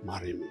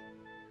marry me.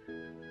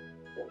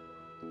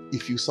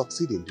 If you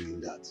succeed in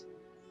doing that,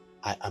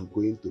 I am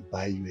going to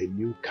buy you a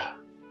new car.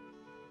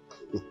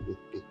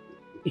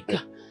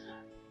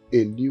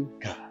 A new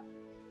car.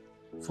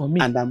 For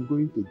me? And I'm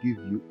going to give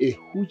you a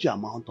huge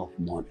amount of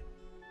money.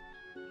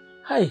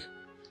 Hi.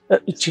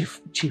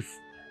 Chief.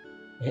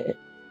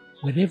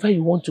 Whenever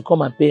you want to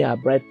come and pay our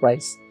bride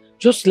price,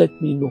 just let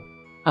me know.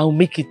 I'll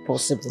make it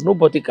possible.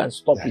 Nobody can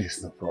stop it. There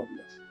is no problem.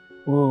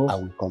 Oh. I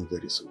will come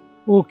very soon.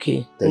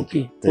 Okay. Thank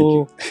you.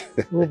 Thank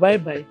you.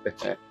 Bye-bye.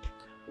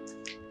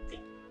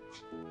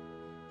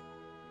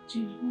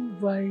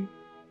 Jehovah,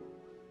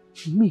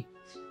 me,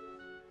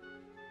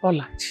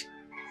 Olachi,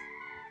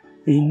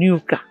 a new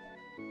car.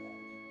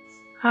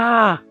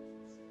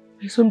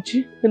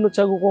 Somchi,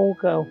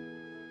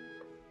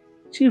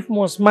 Chief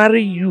must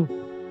marry you.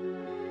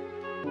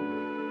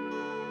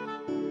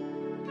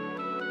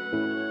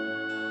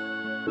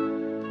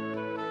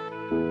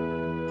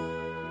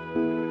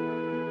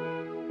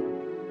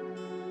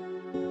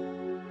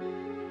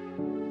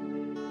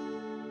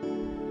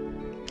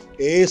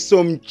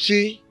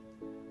 Somchi,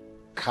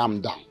 calm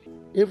down.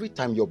 Every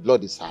time your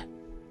blood is high.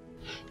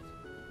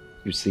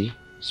 You see,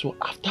 so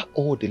after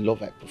all the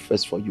love I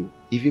professed for you,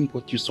 even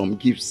brought you some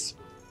gifts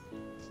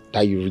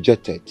that you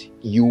rejected,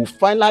 you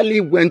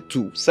finally went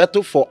to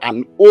settle for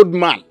an old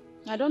man.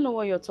 I don't know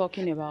what you're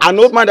talking about. An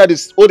old man that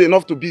is old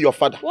enough to be your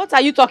father. What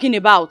are you talking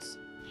about?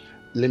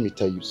 Let me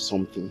tell you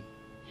something.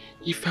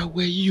 If I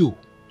were you,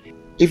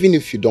 even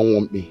if you don't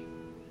want me,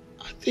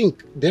 I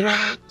think there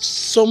are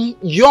some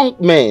young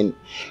men,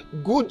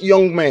 good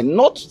young men,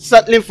 not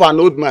settling for an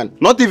old man,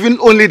 not even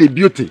only the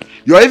beauty.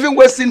 You're even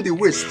wasting the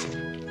waste.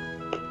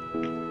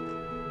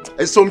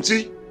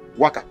 Somchi,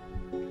 waka.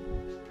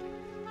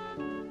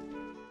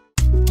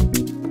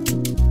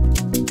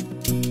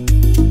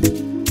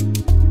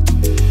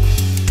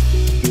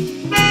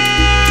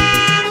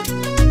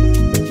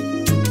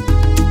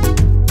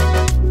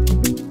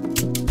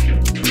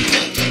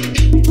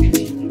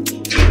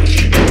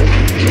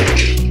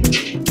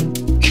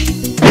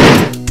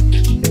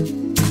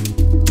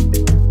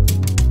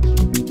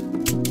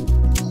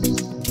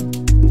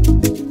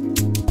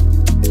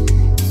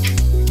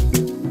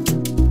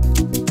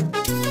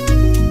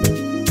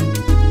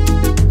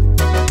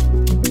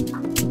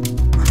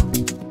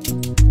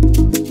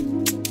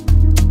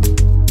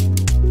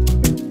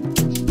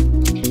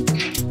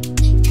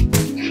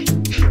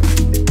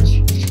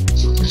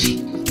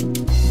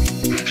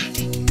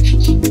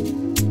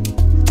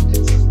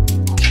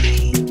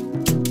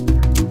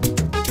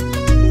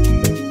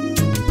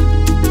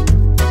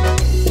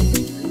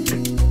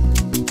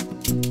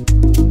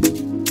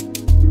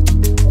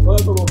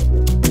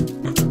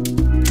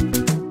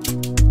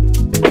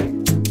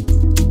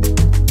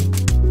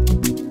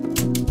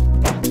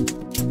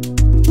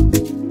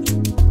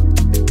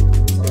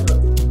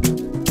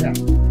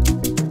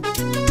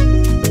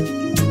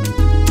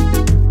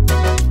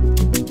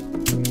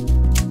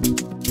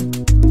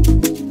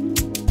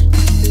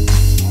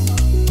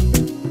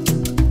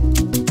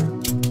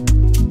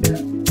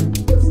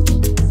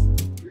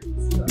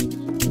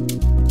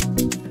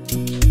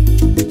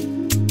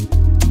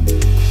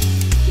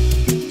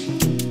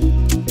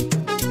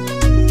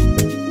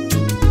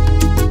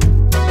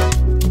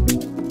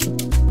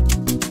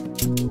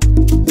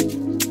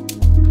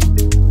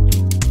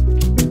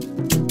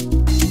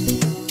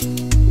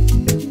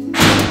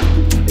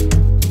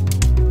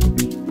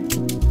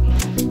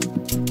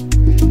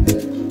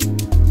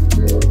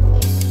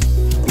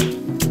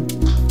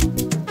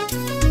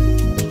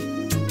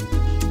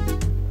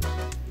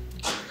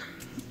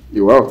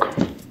 You're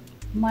welcome.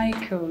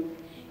 Michael,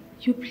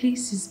 your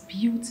place is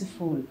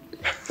beautiful.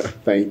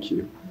 Thank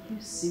you. Are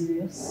you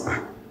serious?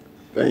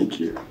 Thank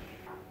you.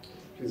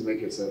 Please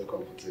make yourself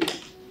comfortable.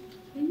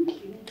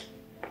 Thank you.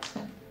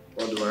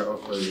 What do I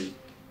offer you?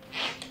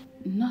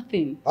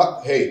 Nothing.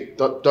 Hey,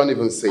 don't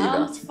even say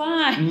I'm that.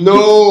 fine.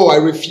 No, I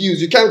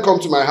refuse. You can't come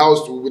to my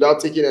house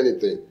without taking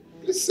anything.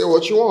 Please say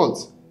what you want.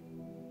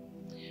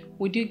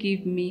 Would you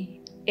give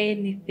me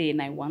anything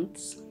I want?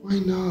 Why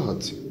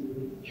not?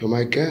 You're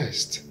my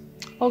guest.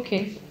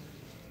 Okay.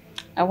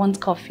 I want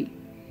coffee.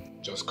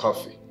 Just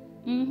coffee?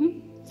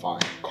 Mm-hmm.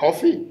 Fine.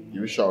 Coffee?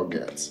 You shall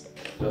get.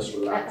 Just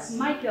relax. That's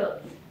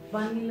Michael.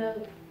 Vanilla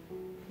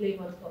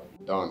flavored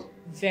coffee. Done.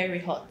 Very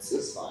hot.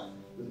 It's fine.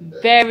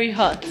 Very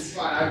hot. It's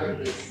fine. I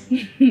got this.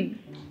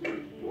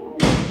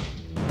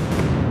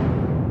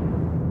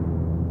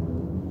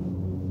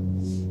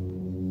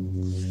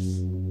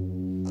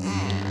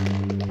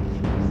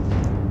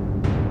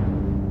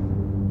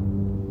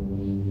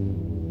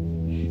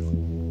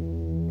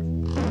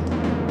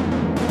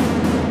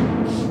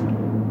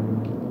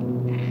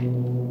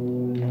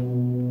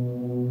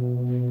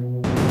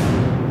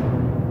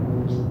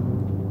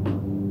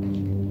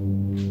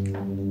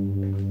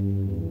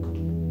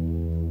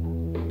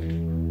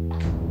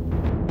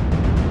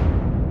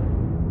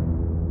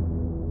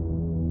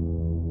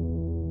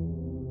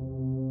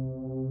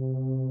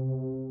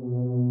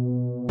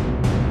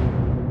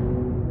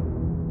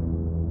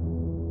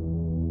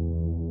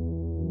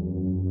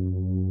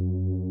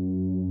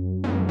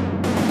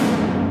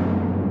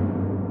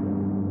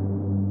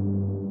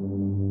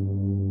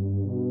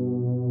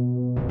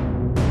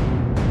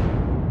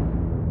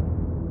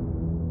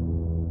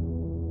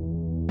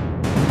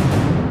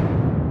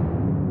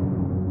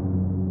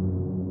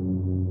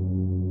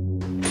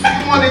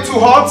 Too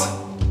hot?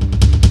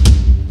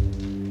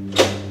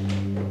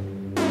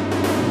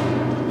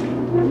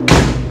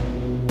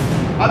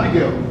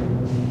 Abigail.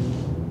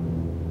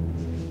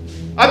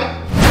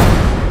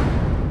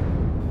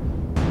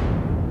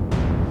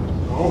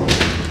 Oh.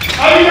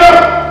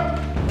 Abigail!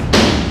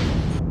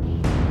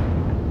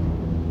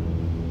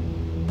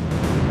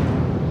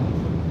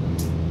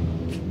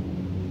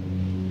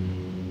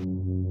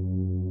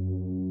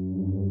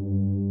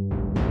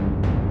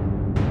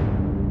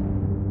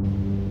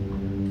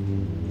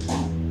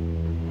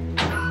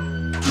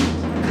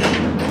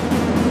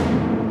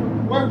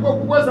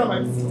 Where's that my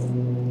visitor?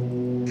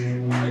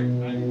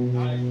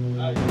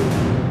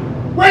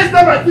 Where's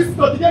that my visitor?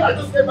 The girl I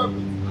just came back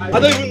with. I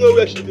don't even know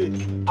where she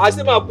is. I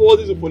say my report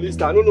this to police.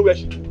 I don't know where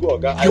she go,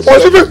 Oga.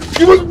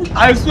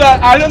 I swear,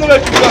 I don't know where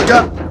she go,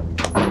 Oga.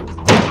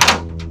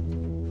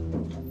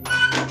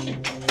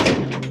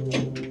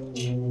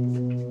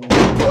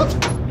 What?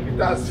 It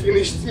has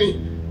finished me.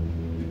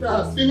 It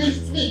has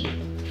finished me.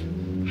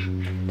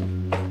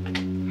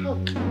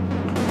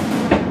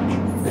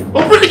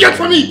 Open the gate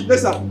for me!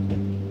 Yes, sir.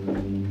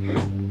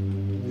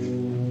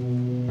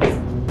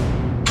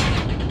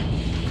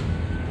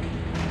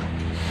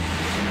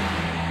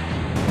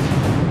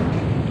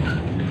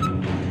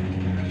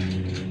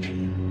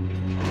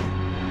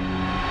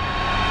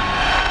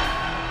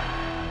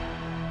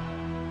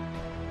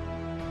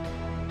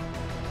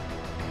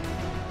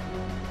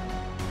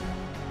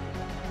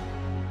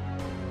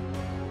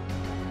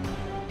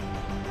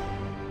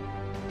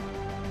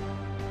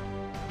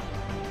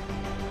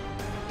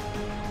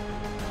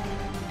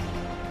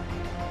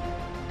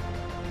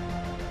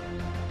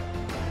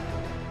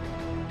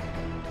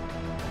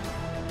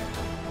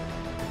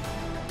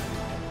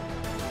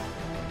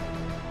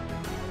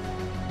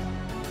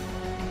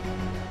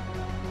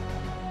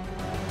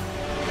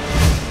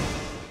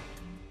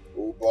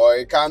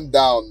 Boy, calm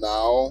down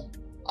now.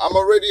 I'm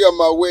already on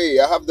my way.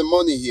 I have the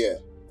money here.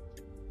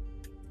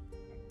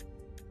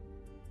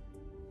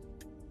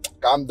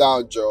 Calm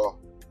down, Joe.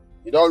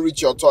 You don't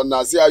reach your turn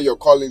now. See how you're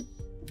calling.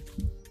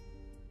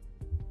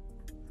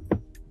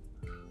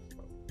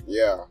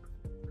 Yeah.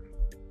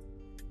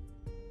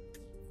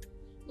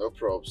 No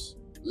probs.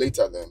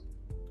 Later then.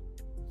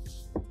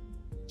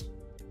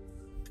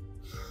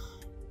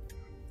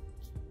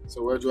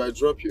 So where do I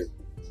drop you?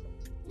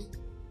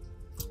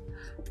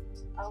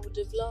 I would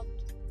have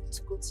loved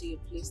to go to your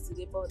place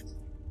today, but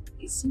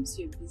it seems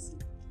you're busy.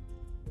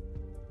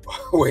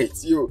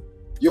 Wait, you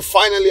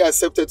finally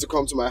accepted to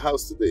come to my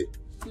house today?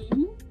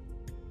 Mm-hmm.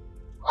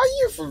 Are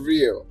you for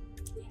real?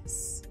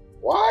 Yes.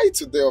 Why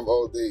today of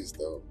all days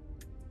though?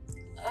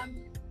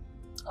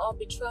 I'll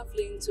be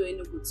traveling to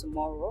Enugu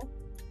tomorrow.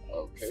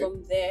 Okay.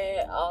 From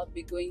there, I'll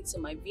be going to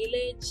my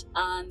village,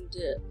 and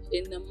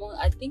in a month,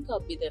 I think I'll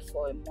be there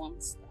for a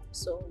month's time.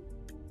 So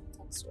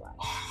that's why.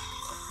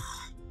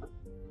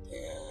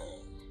 Damn.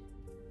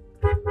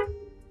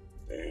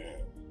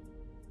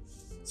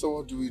 So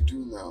what do we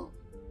do now?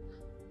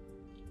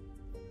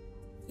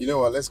 You know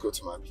what? Let's go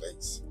to my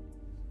place.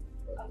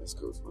 Let's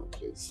go to my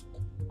place.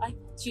 I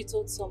thought you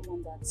told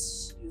someone that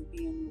you'll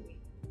be on your way.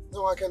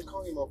 No, I can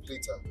call him up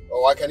later.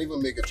 Or I can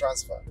even make a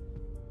transfer.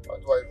 Why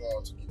do I even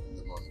want to give him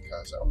the money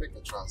cash? I'll make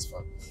a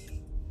transfer.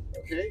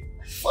 Okay?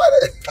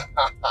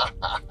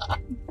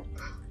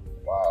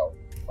 Wow,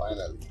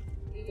 finally.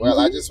 Well,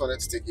 I just wanted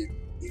to take it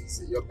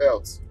easy. Your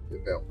belt.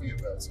 Put your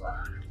belt on.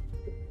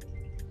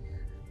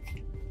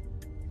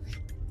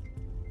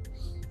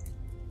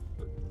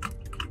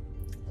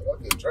 I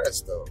love your dress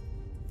though.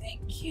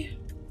 Thank you.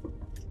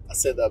 I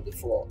said that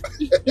before.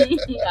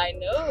 I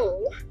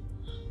know.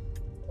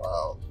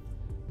 Wow.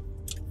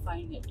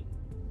 Finally.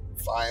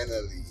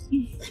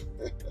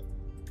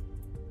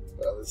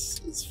 Well,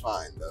 it's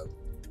fine though.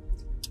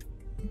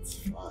 It's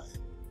fine.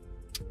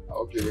 I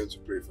hope you're going to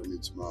pray for me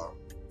tomorrow.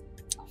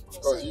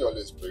 Of course, you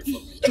always pray for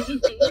me.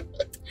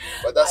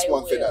 But that's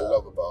one thing I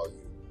love about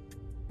you.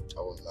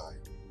 I won't lie.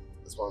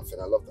 That's one thing.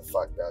 I love the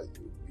fact that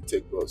you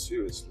take God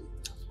seriously.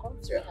 Of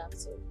course, we have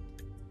to.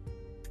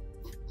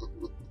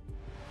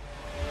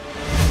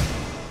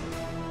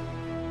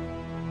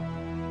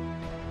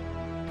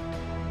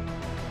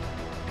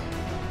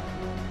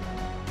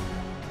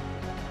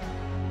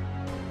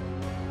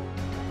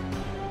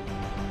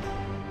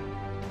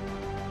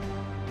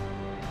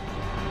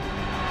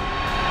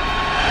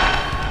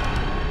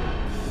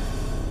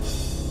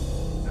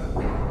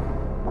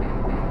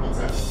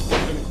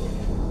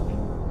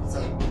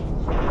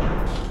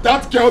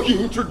 That girl you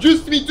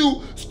introduced me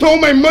to stole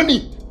my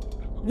money.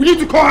 We need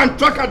to call her and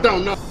track her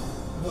down now. I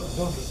don't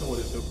understand what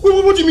you're saying.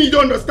 What do you mean you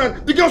don't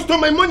understand? The girl stole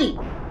my money.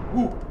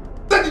 Who?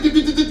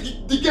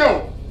 The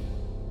girl.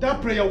 That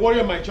prayer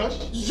warrior in my church?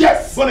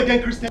 Yes! Born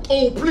again Christian?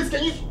 Oh, please,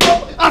 can you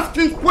stop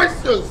asking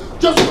questions?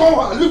 Just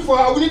call her, look for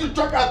her. We need to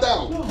track her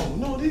down.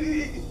 No.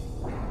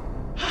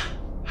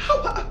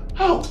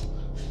 How?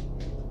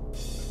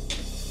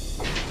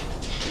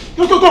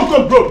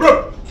 Come,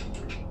 bro.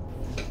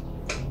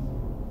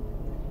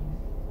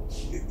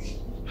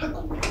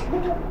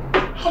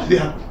 How did it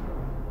happen?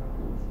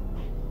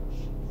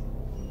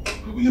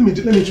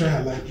 Let me try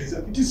her line, please.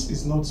 This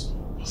is not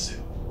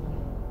possible.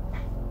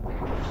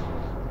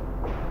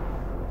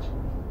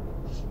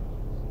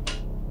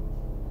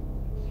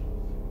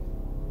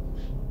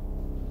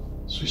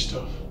 Switched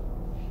off.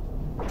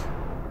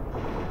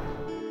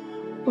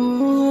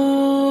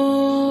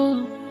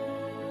 Oh,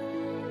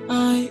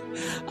 I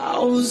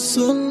was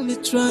only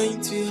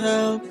trying to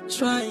help,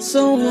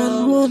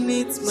 someone who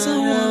needs my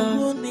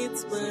help.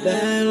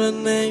 That I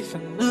never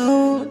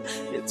known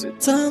it would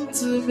turn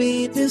to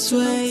be this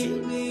way.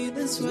 Be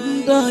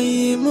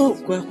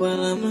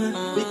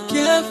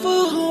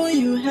careful who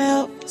you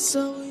help.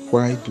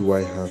 Why do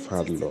I have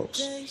hard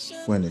locks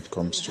when it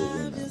comes to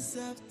women?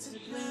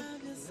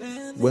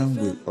 when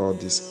will all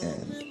this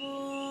end?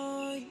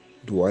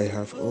 Do I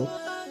have hope?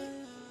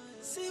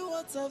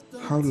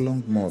 How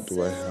long more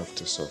do I have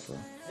to suffer?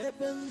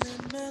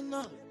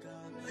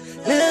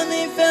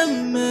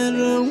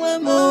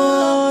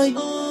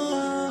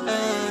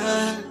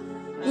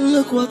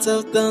 Look what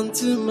I've done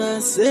to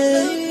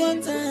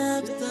myself.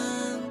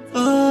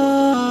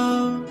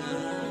 Oh,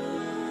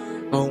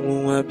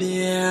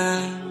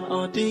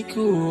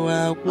 Odiku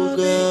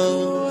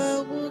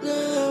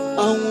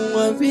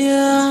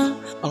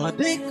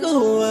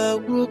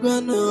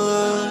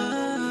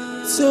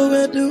no. So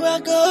where do I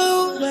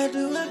go?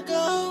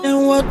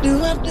 And what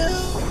do I do?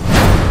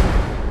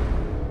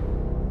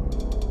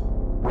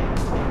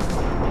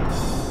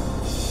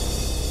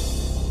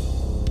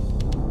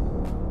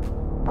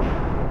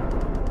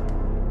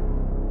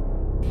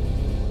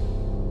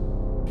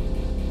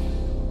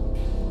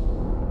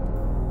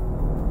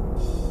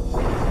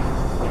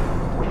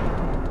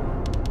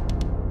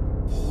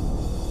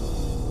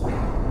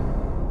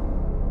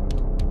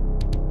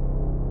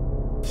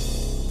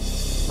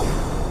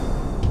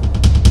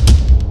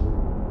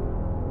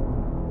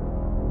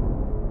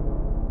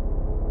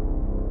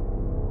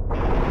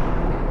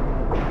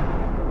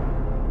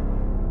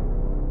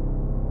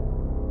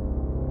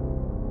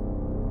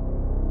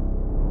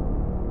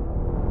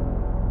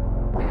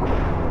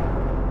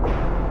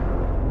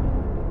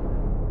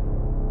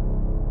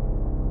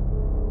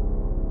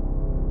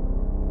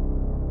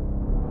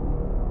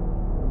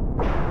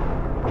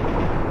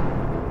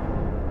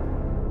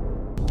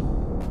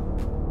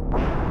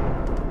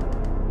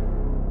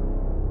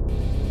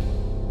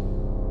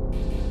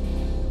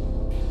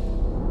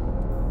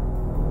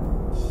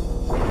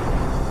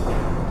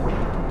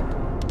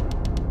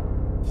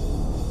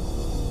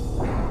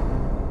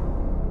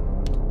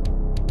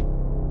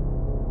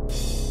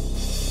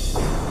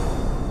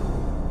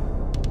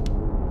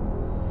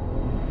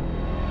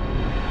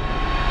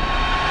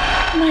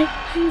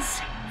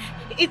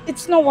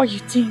 It's not what you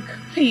think.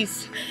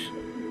 Please.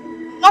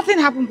 Nothing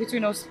happened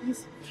between us.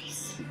 Please.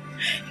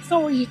 It's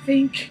not what you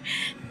think.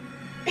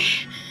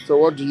 So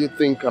what do you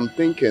think I'm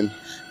thinking?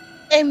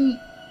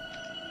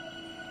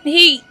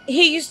 He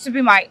used to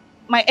be my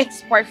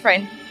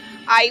ex-boyfriend.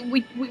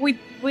 We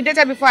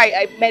dated before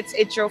I met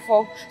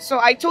Etiko. So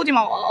I told him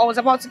I was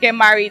about to get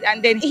married,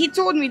 and then he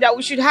told me that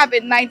we should have a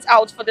night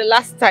out for the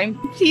last time.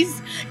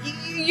 Please,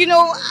 you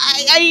know,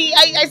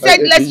 I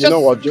said let's just... You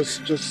know what,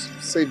 just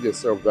save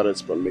yourself that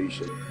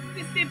explanation.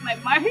 Please save my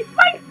marriage.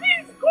 Mike,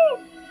 please go.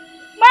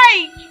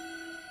 Mike!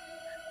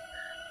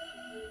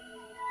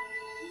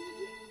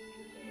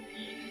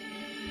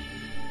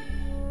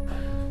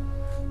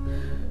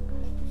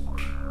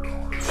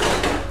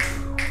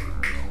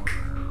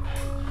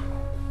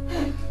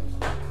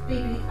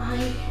 Baby,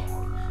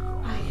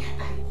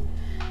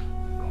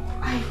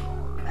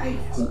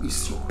 who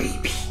is your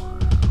baby?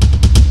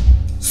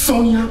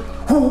 Sonia,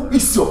 who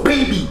is your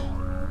baby?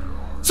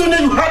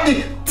 Sonia, you had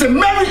the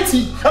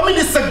temerity,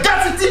 the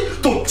sagacity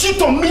to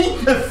cheat on me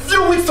a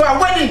few weeks to our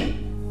wedding.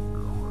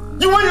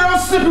 You went around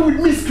sleeping with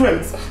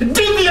miscreants,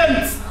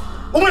 deviants.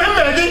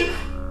 Did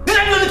I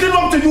do anything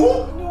wrong to you?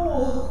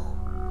 No.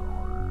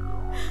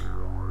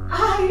 I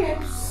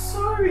am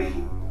sorry.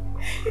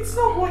 It's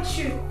not what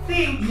you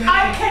think. Yeah.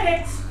 I can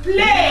explain.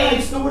 Yeah,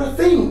 it's not what I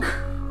think.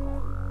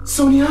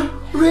 Sonia,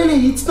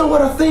 really, it's not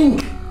what I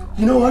think.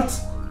 You know what?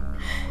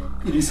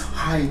 It is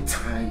high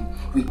time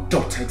we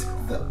dotted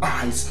the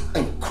I's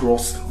and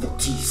crossed the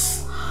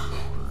T's.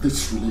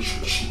 This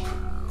relationship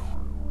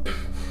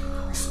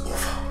is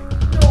over.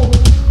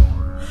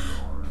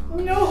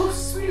 No,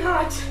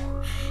 sweetheart.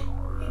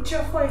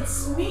 Jaffa,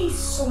 it's me,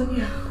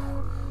 Sonia.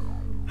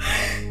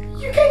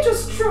 You can't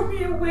just throw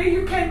me away.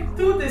 You can't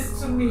do this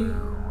to me.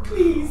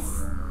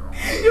 Please.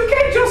 You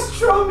can't just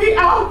throw me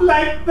out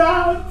like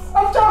that.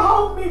 After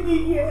how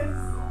many years?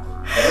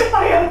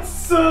 I am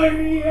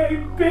sorry. I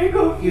beg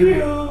of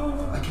you.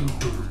 I can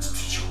do it to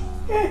you.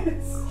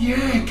 Yes.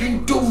 Yeah, I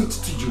can do it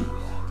to you.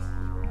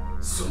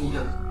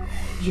 Sonia,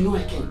 you know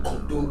I can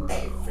condone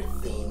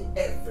everything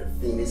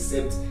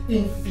except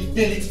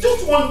infidelity.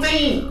 Just one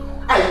thing.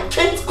 I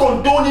can't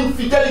condone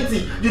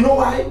infidelity. You know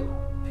why?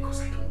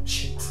 Because I don't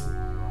cheat.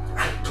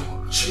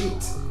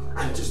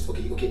 I'm just,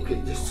 okay,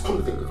 just come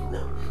to think of it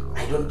now.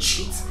 I don't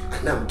cheat,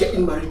 and I'm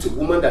getting married to a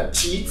woman that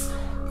cheats.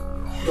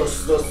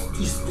 Is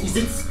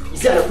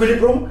it an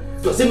equilibrium?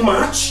 Does it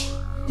match?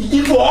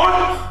 Equal?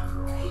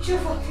 Hey,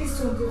 Jaffa, please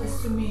don't do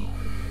this to me.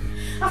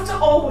 After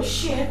all was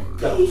shared,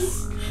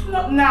 please.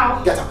 Not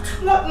now. Get out.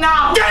 Not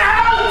now. Get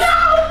out!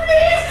 No,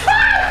 please!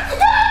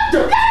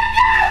 Get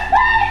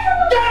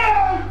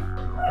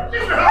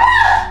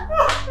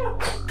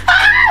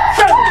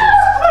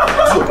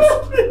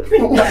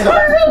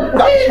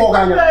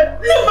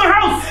Leave my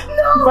house!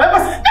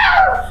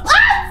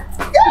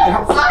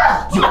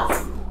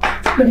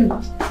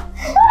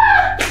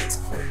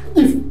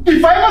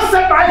 If I ever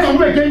set my eyes on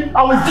you again,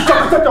 I will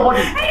decapitate your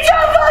body.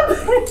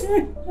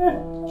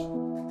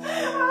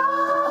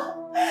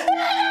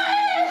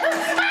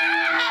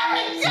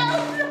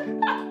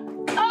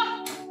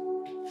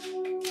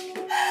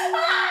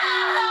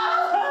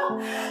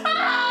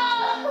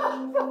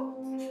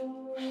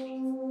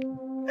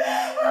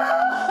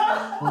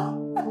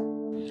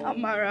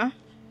 Amara,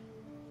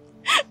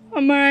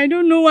 I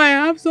don't know why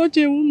I have such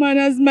a woman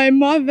as my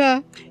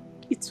mother.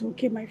 It's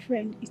okay, my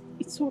friend.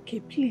 It's okay,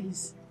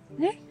 please.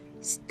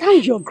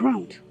 Stand your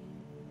ground.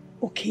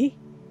 Okay?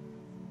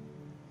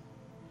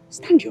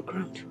 Stand your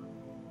ground.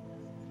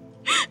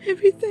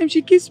 Every time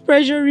she keeps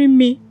pressuring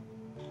me.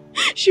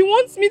 She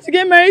wants me to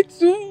get married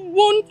to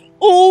one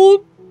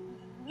old,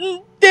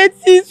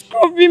 dirty,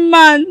 scruffy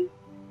man.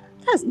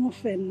 That's not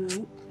fair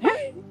now.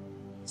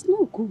 It's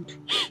not good.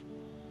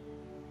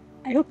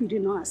 I hope you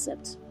did not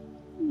accept.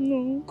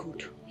 No.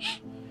 Good.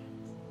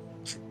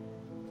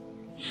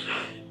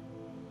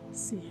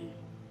 See,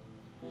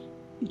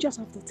 you just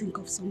have to think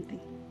of something.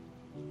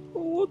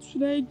 What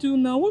should I do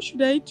now? What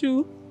should I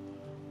do?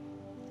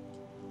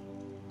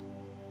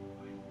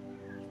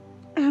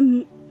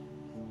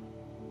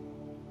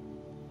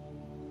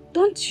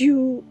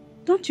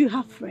 Don't you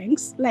have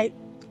friends? Like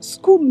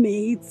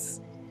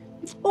schoolmates?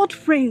 Old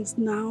friends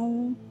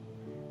now?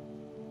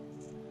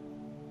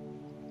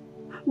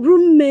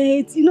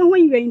 Roommates? You know,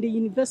 when you were in the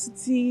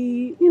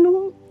university, you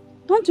know,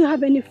 don't you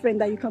have any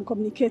friend that you can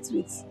communicate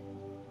with?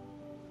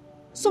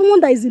 Someone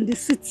that is in the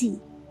city.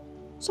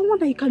 Someone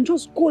that you can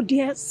just go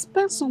there,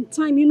 spend some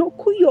time, you know,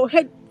 cool your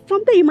head.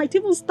 From there you might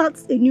even start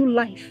a new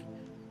life.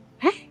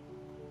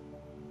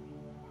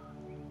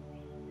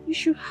 You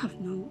should have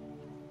now.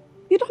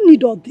 You don't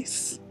need all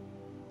this.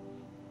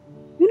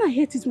 You know I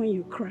hate it when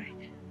you cry.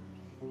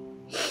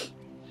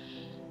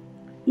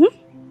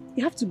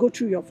 You have to go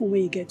through your phone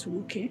when you get home,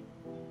 okay?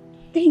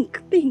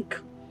 Think.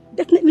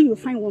 Definitely you'll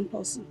find one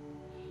person.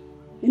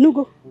 You know,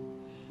 go.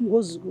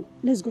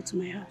 Let's go to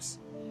my house.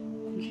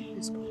 Okay,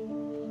 let's go.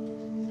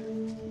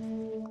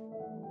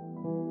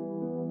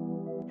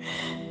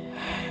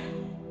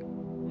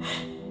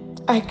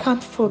 I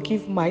can't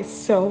forgive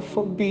myself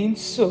for being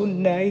so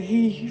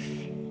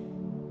naive.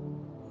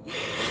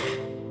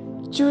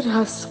 Jude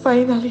has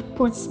finally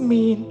put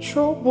me in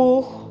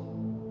trouble.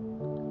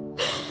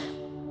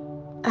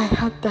 I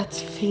had that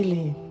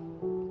feeling.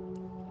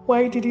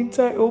 Why didn't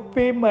I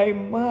obey my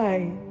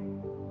mind?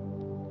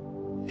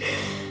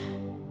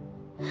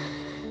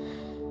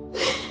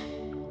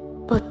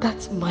 But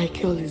that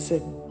Michael is a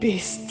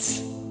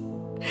beast.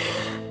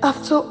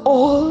 After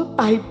all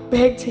I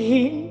begged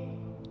him,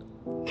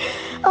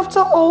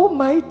 after all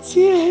my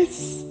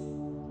tears,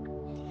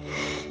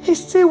 he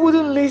still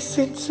wouldn't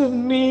listen to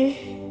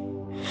me.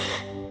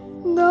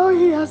 Now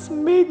he has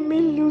made me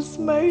lose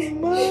my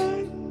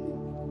mind.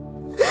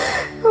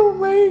 Oh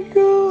my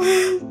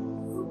God.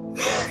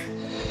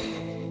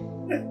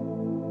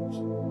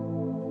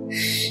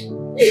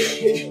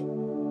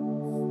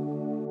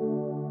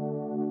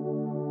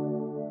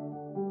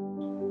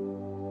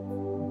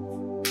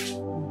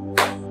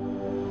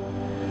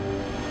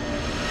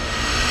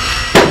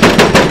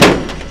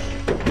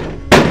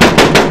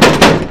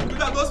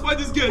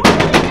 This game.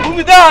 Who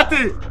be that?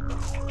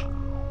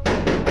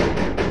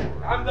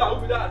 Calm down,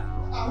 who be that?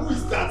 Who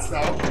is that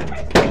now?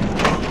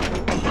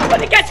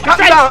 Somebody get Calm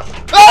straight. down.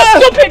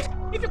 Stupid!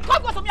 If you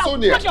come out of me, I'll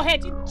crush your head,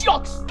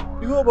 idiot!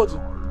 You know about it?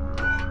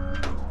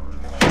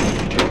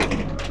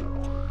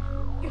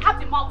 You have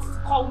the mouth to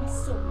call me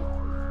Sonia.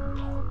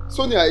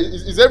 Sonia,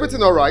 is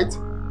everything alright?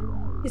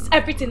 Is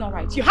everything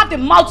alright? You have the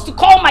mouth to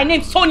call my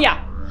name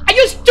Sonia. Are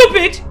you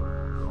stupid?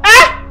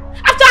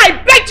 After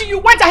I begged you, you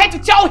went ahead to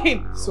tell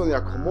him.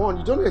 Sonia, come on.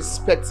 You don't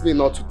expect me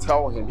not to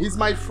tell him. He's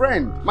my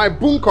friend, my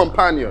boon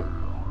companion.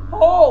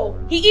 Oh,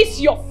 he is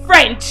your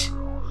friend.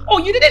 Oh,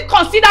 you didn't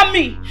consider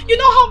me. You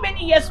know how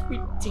many years we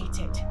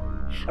dated?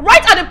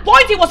 Right at the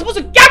point he was supposed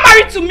to get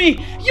married to me,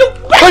 you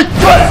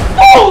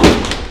fool!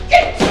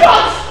 Idiot!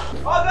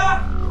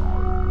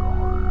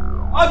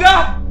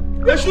 Oga!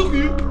 They shook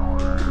you.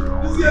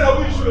 This is a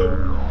wish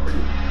you.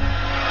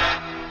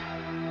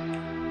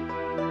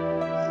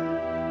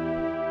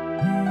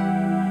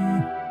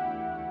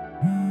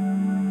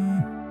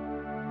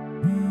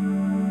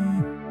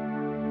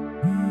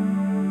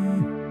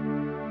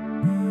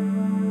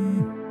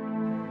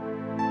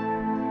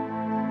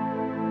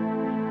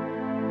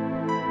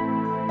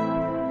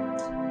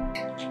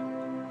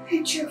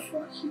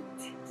 Educative, you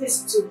did this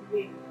to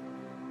me.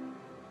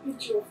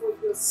 Educative,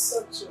 you're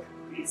such a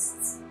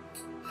beast.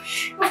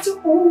 After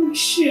all we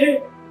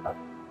shared,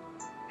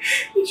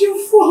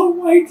 Educative,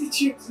 why did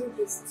you do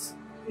this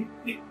to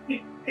me?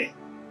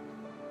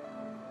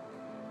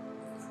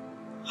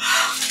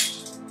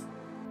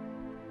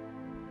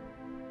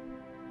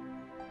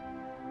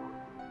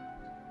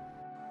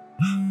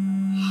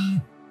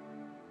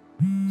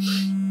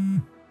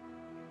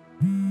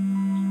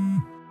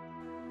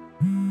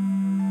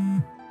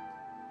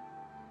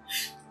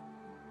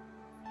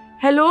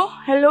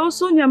 Hello,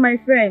 Sonia, my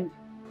friend.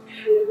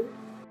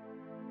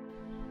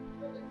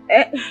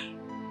 Hello?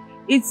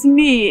 It's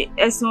me,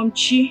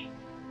 Chez.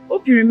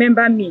 Hope you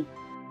remember me.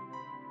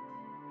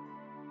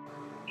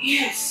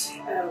 Yes,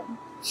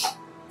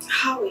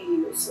 how are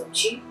you,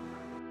 Chez?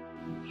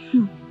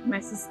 My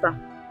sister.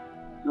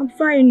 I'm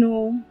fine,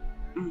 no.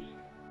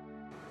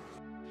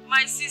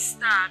 My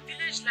sister,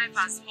 village life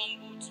has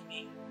humbled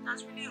me. It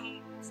has really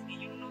humbled me.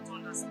 You do not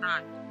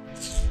understand.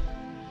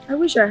 I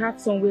wish I had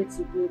somewhere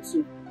to go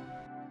to.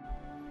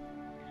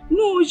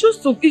 No, it's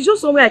just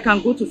somewhere I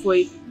can go to for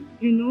it,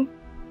 you know.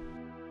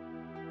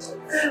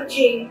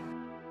 Okay.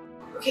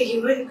 Okay,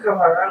 you want to come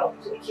around.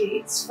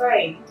 Okay, it's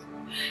fine.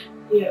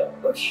 Yeah,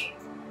 okay.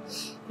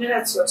 You know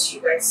that's what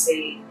you guys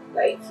say,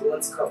 like you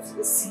want to come to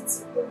the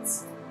city, but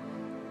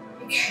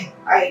you can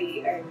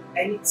I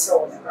need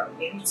someone around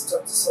me. I need to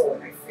talk to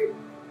someone. I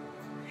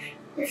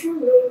feel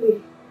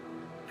lonely.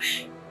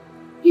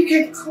 You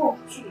can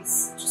come,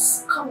 please.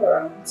 Just come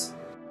around.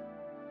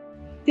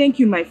 Thank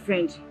you, my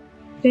friend.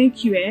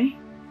 Thank you, eh?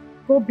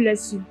 God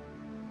bless you.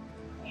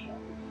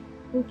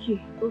 Okay.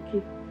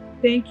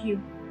 Thank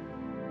you.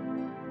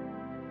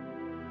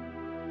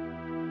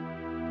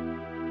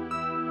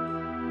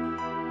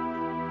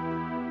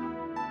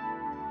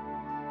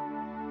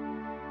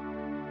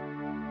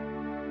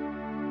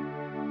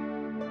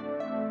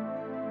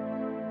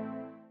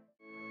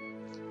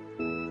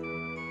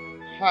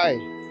 Hi.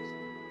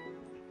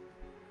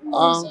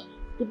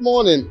 Good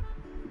morning.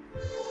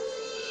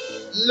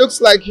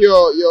 Looks like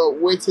you're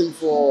waiting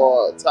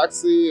for a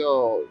taxi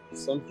or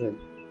something.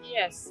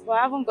 Yes, but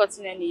I haven't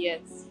gotten any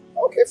yet.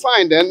 Okay,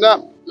 fine then.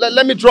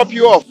 Let me drop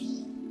you off.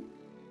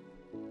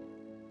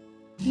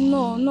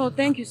 No,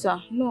 thank you,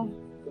 sir. No.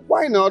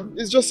 Why not?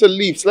 It's just a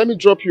lift. Let me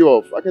drop you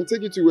off. I can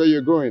take you to where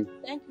you're going.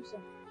 Thank you, sir.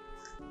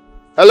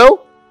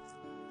 Hello?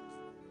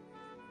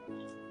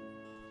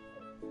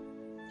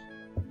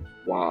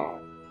 Wow.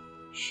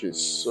 She's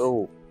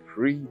so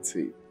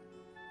pretty.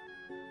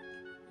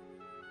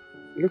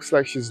 Looks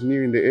like she's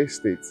new in the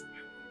estate.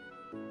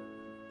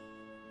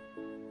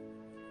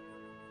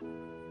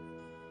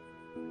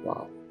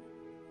 Wow.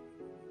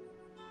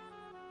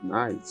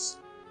 Nice.